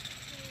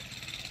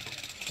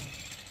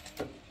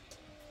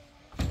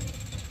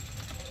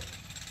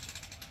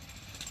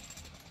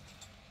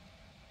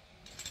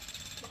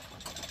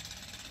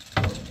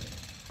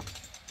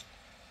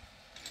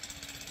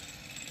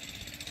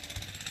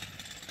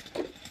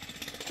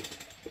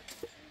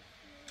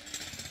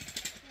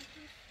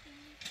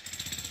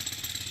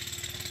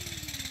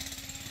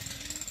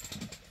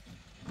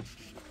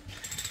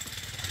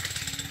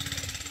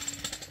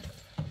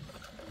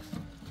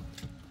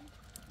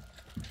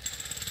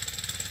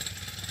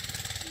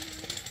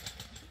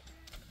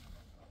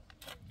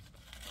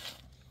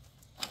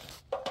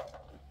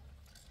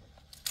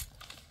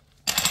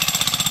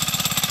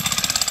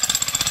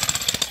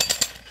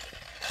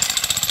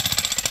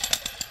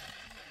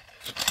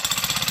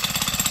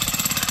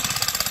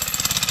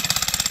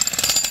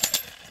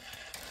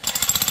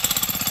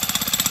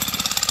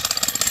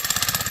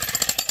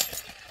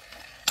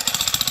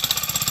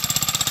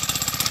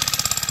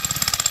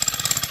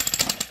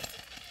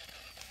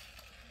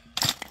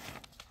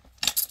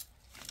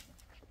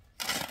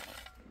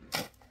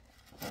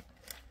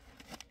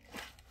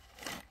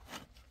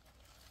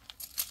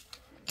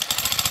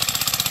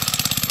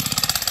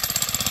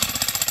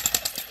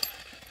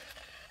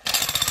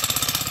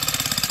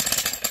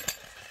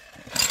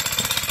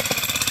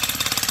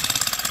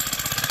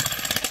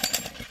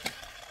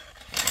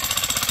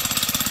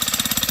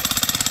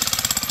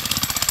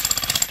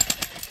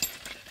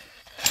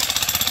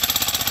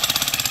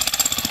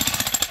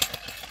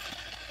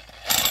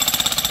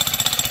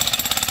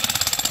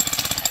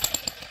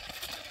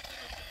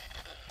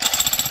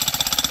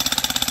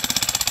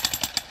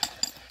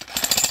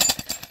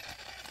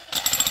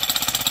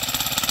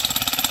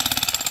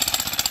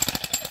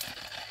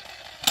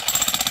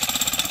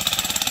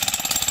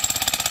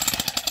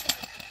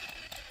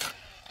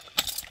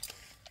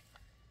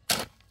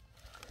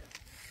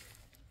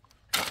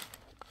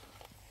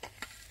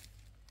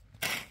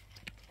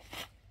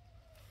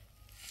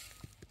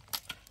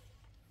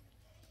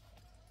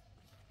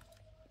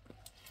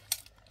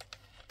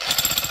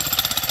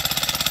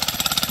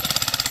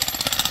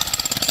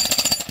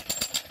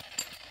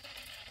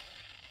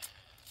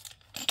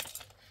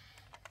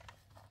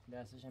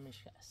دستش هم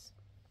میشکست.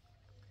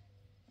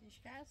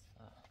 میشکست؟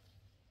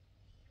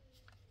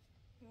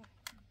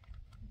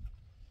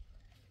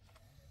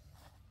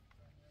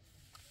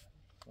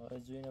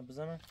 باید زوی اینو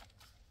بزنم.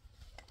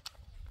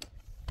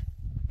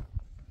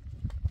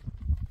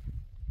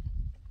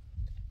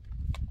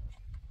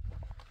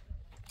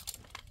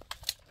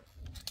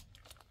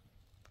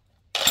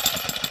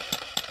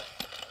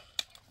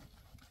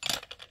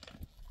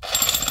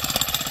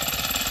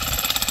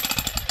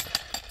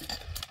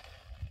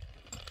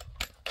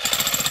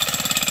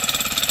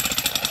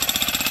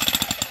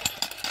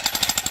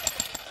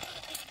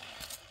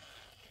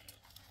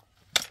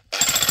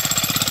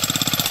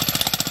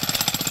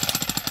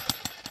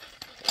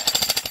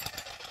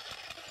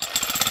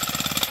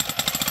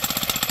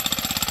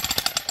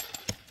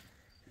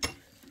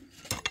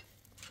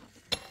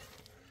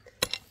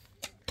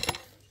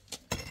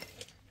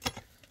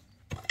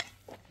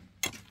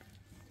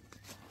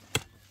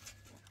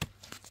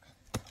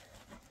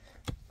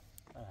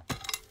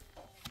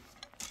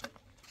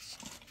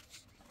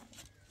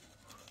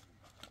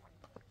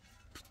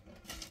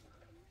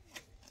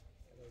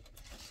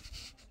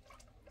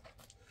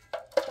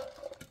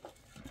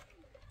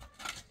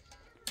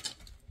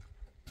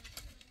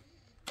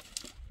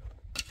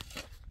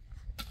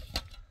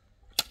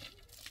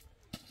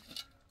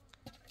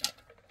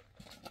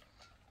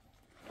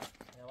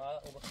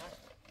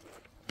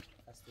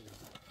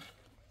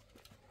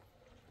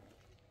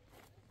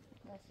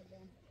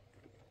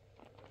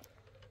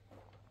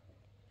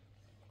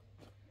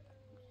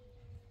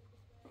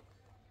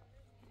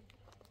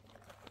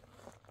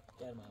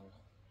 گرمه هوا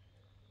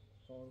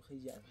هوا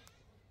خیلی گرمه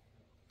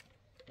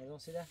مردم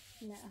سیده؟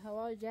 نه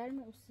هوا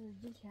گرمه و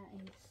سردی که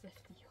این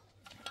سفتی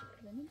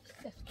زمین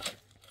سفتی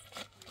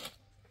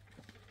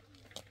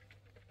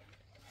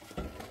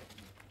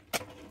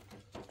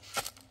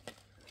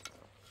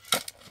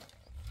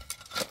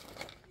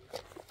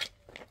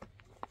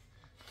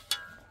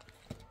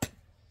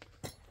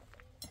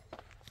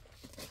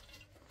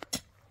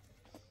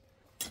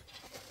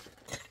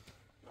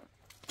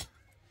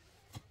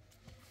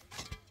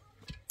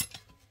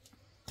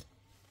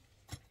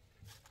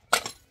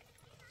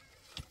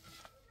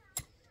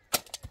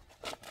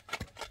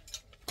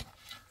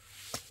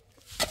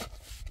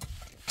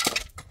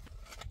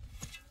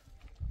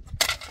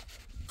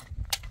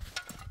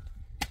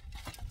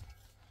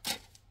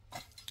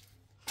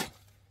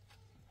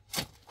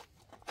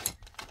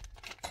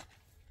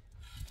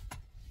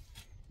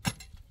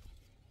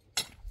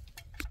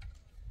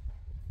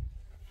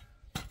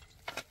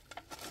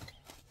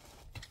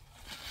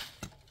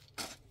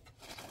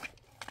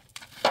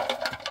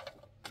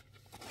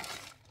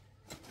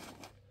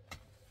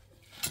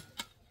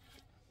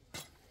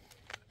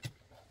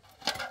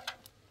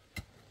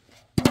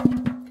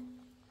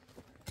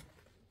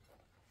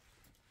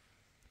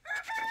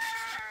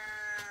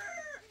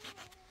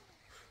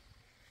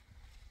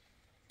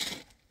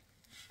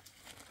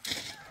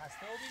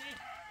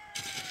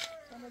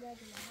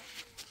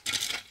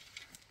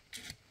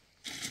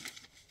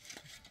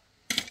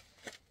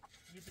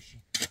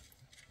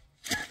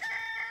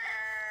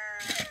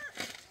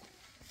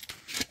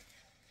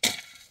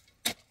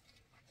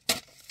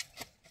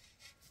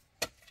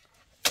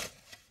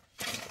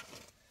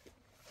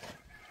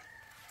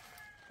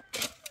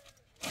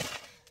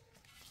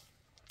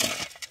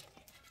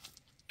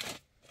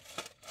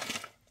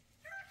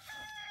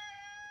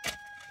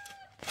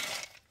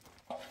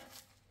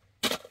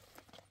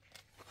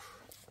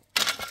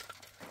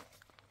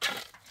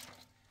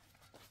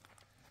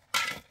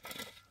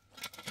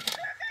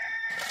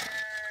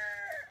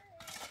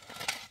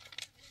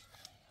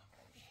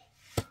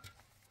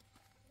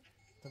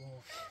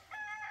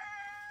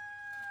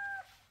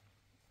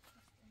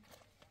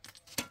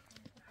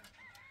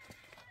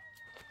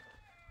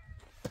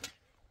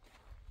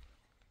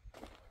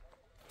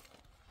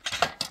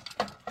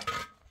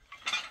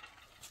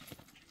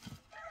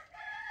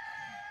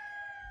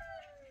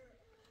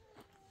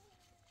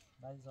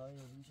بعد زایی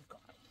رو میشه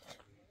کار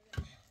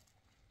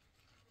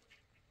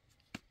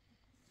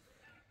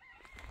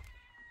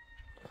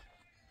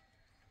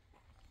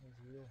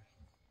زیرو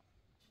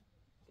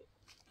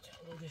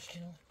چرا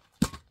دشکنم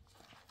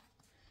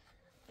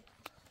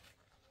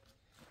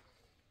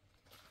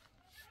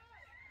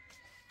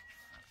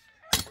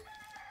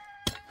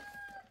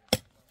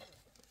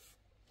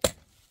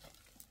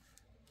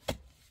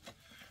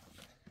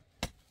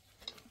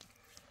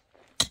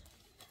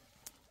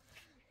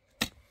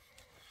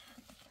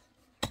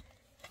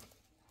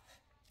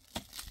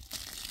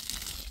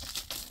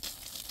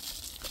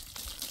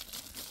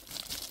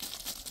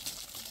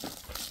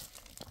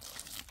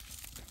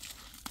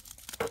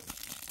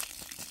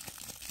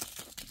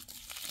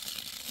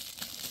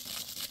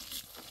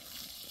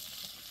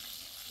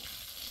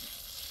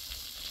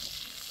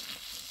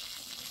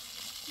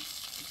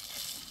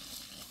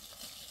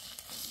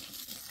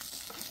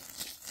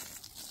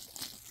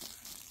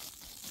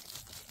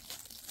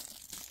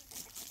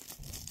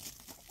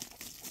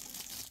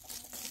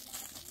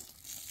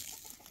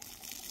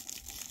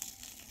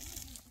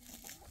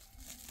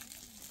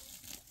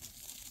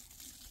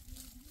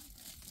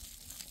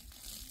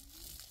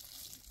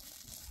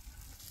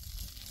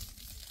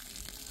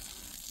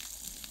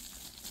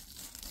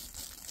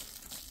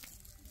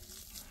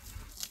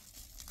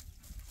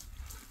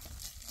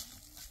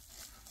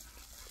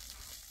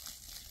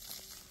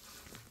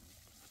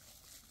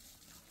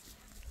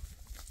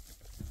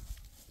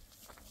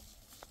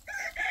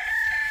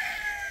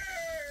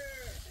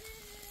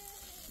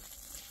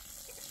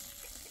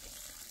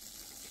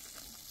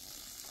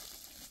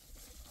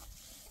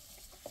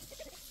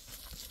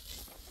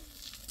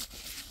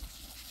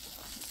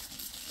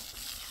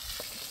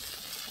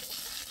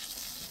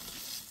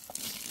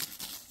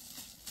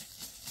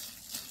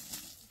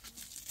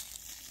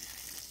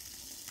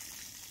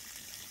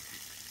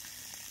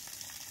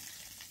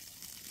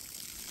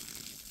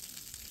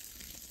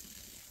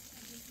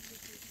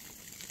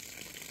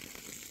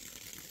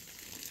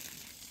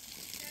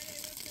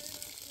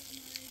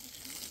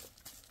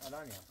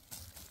الان یا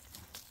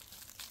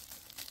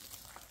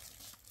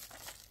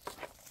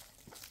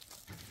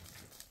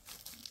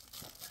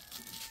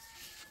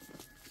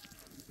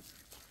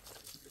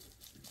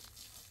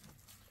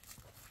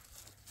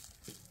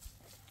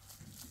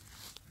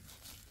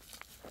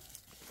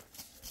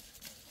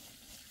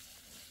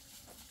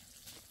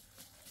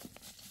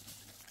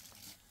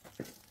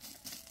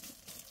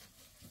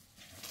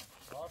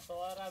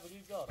صوارا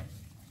بريد جارة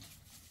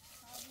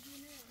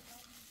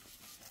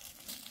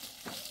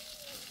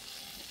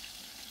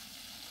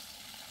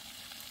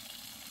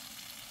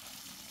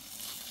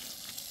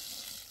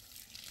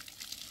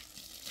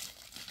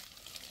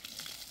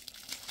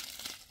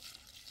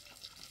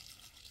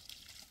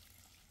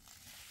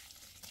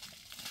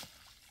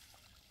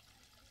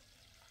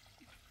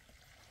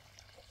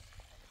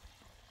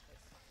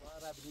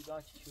را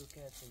بدیگاه چی شو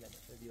کنه تیگه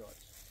بدیاش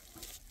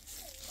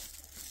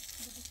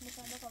بدیش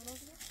مکان قبل از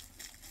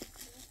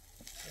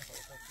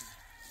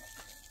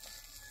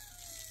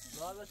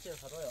لا بس يا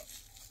خرايا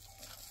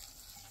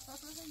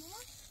صوت مثل ماما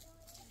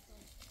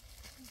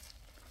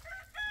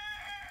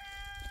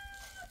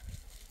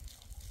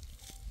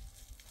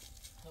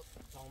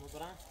تعمل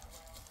برا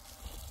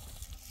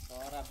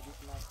صار بديش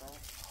ما صار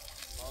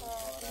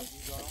صار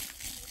بديجا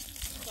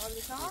صار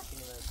لك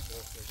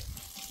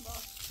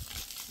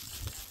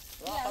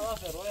روح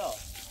خلاص رويا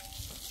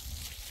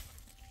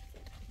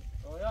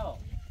رويا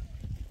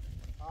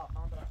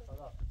خاندرا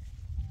خلاص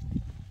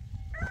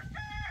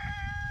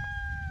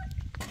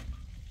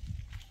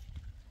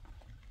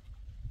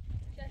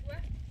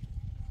شاشوة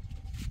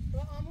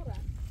روح أمورا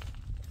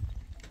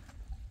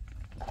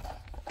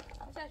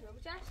شاشوة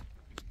بشاش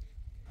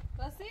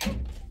بسي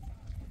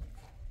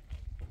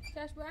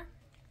شاشوة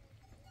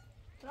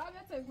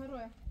رابع طيب من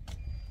رويا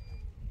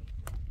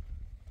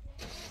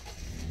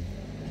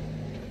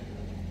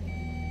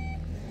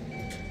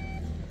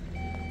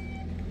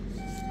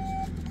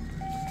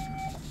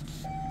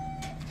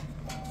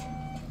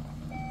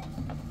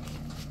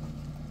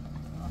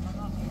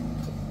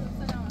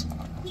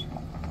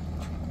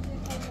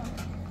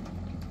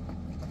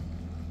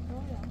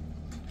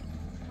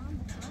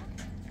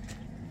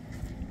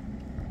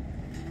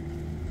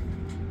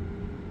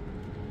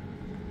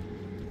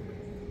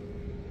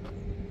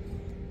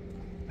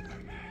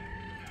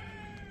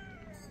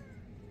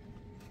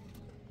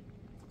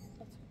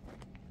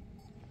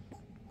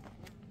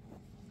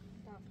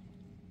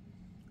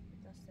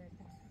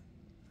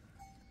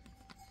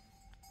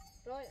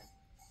رويا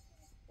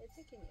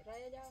اتسكني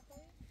رايا جا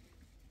اخوي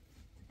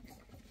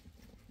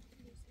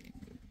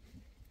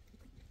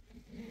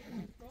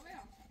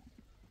رويا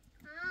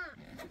ها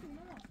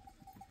ماما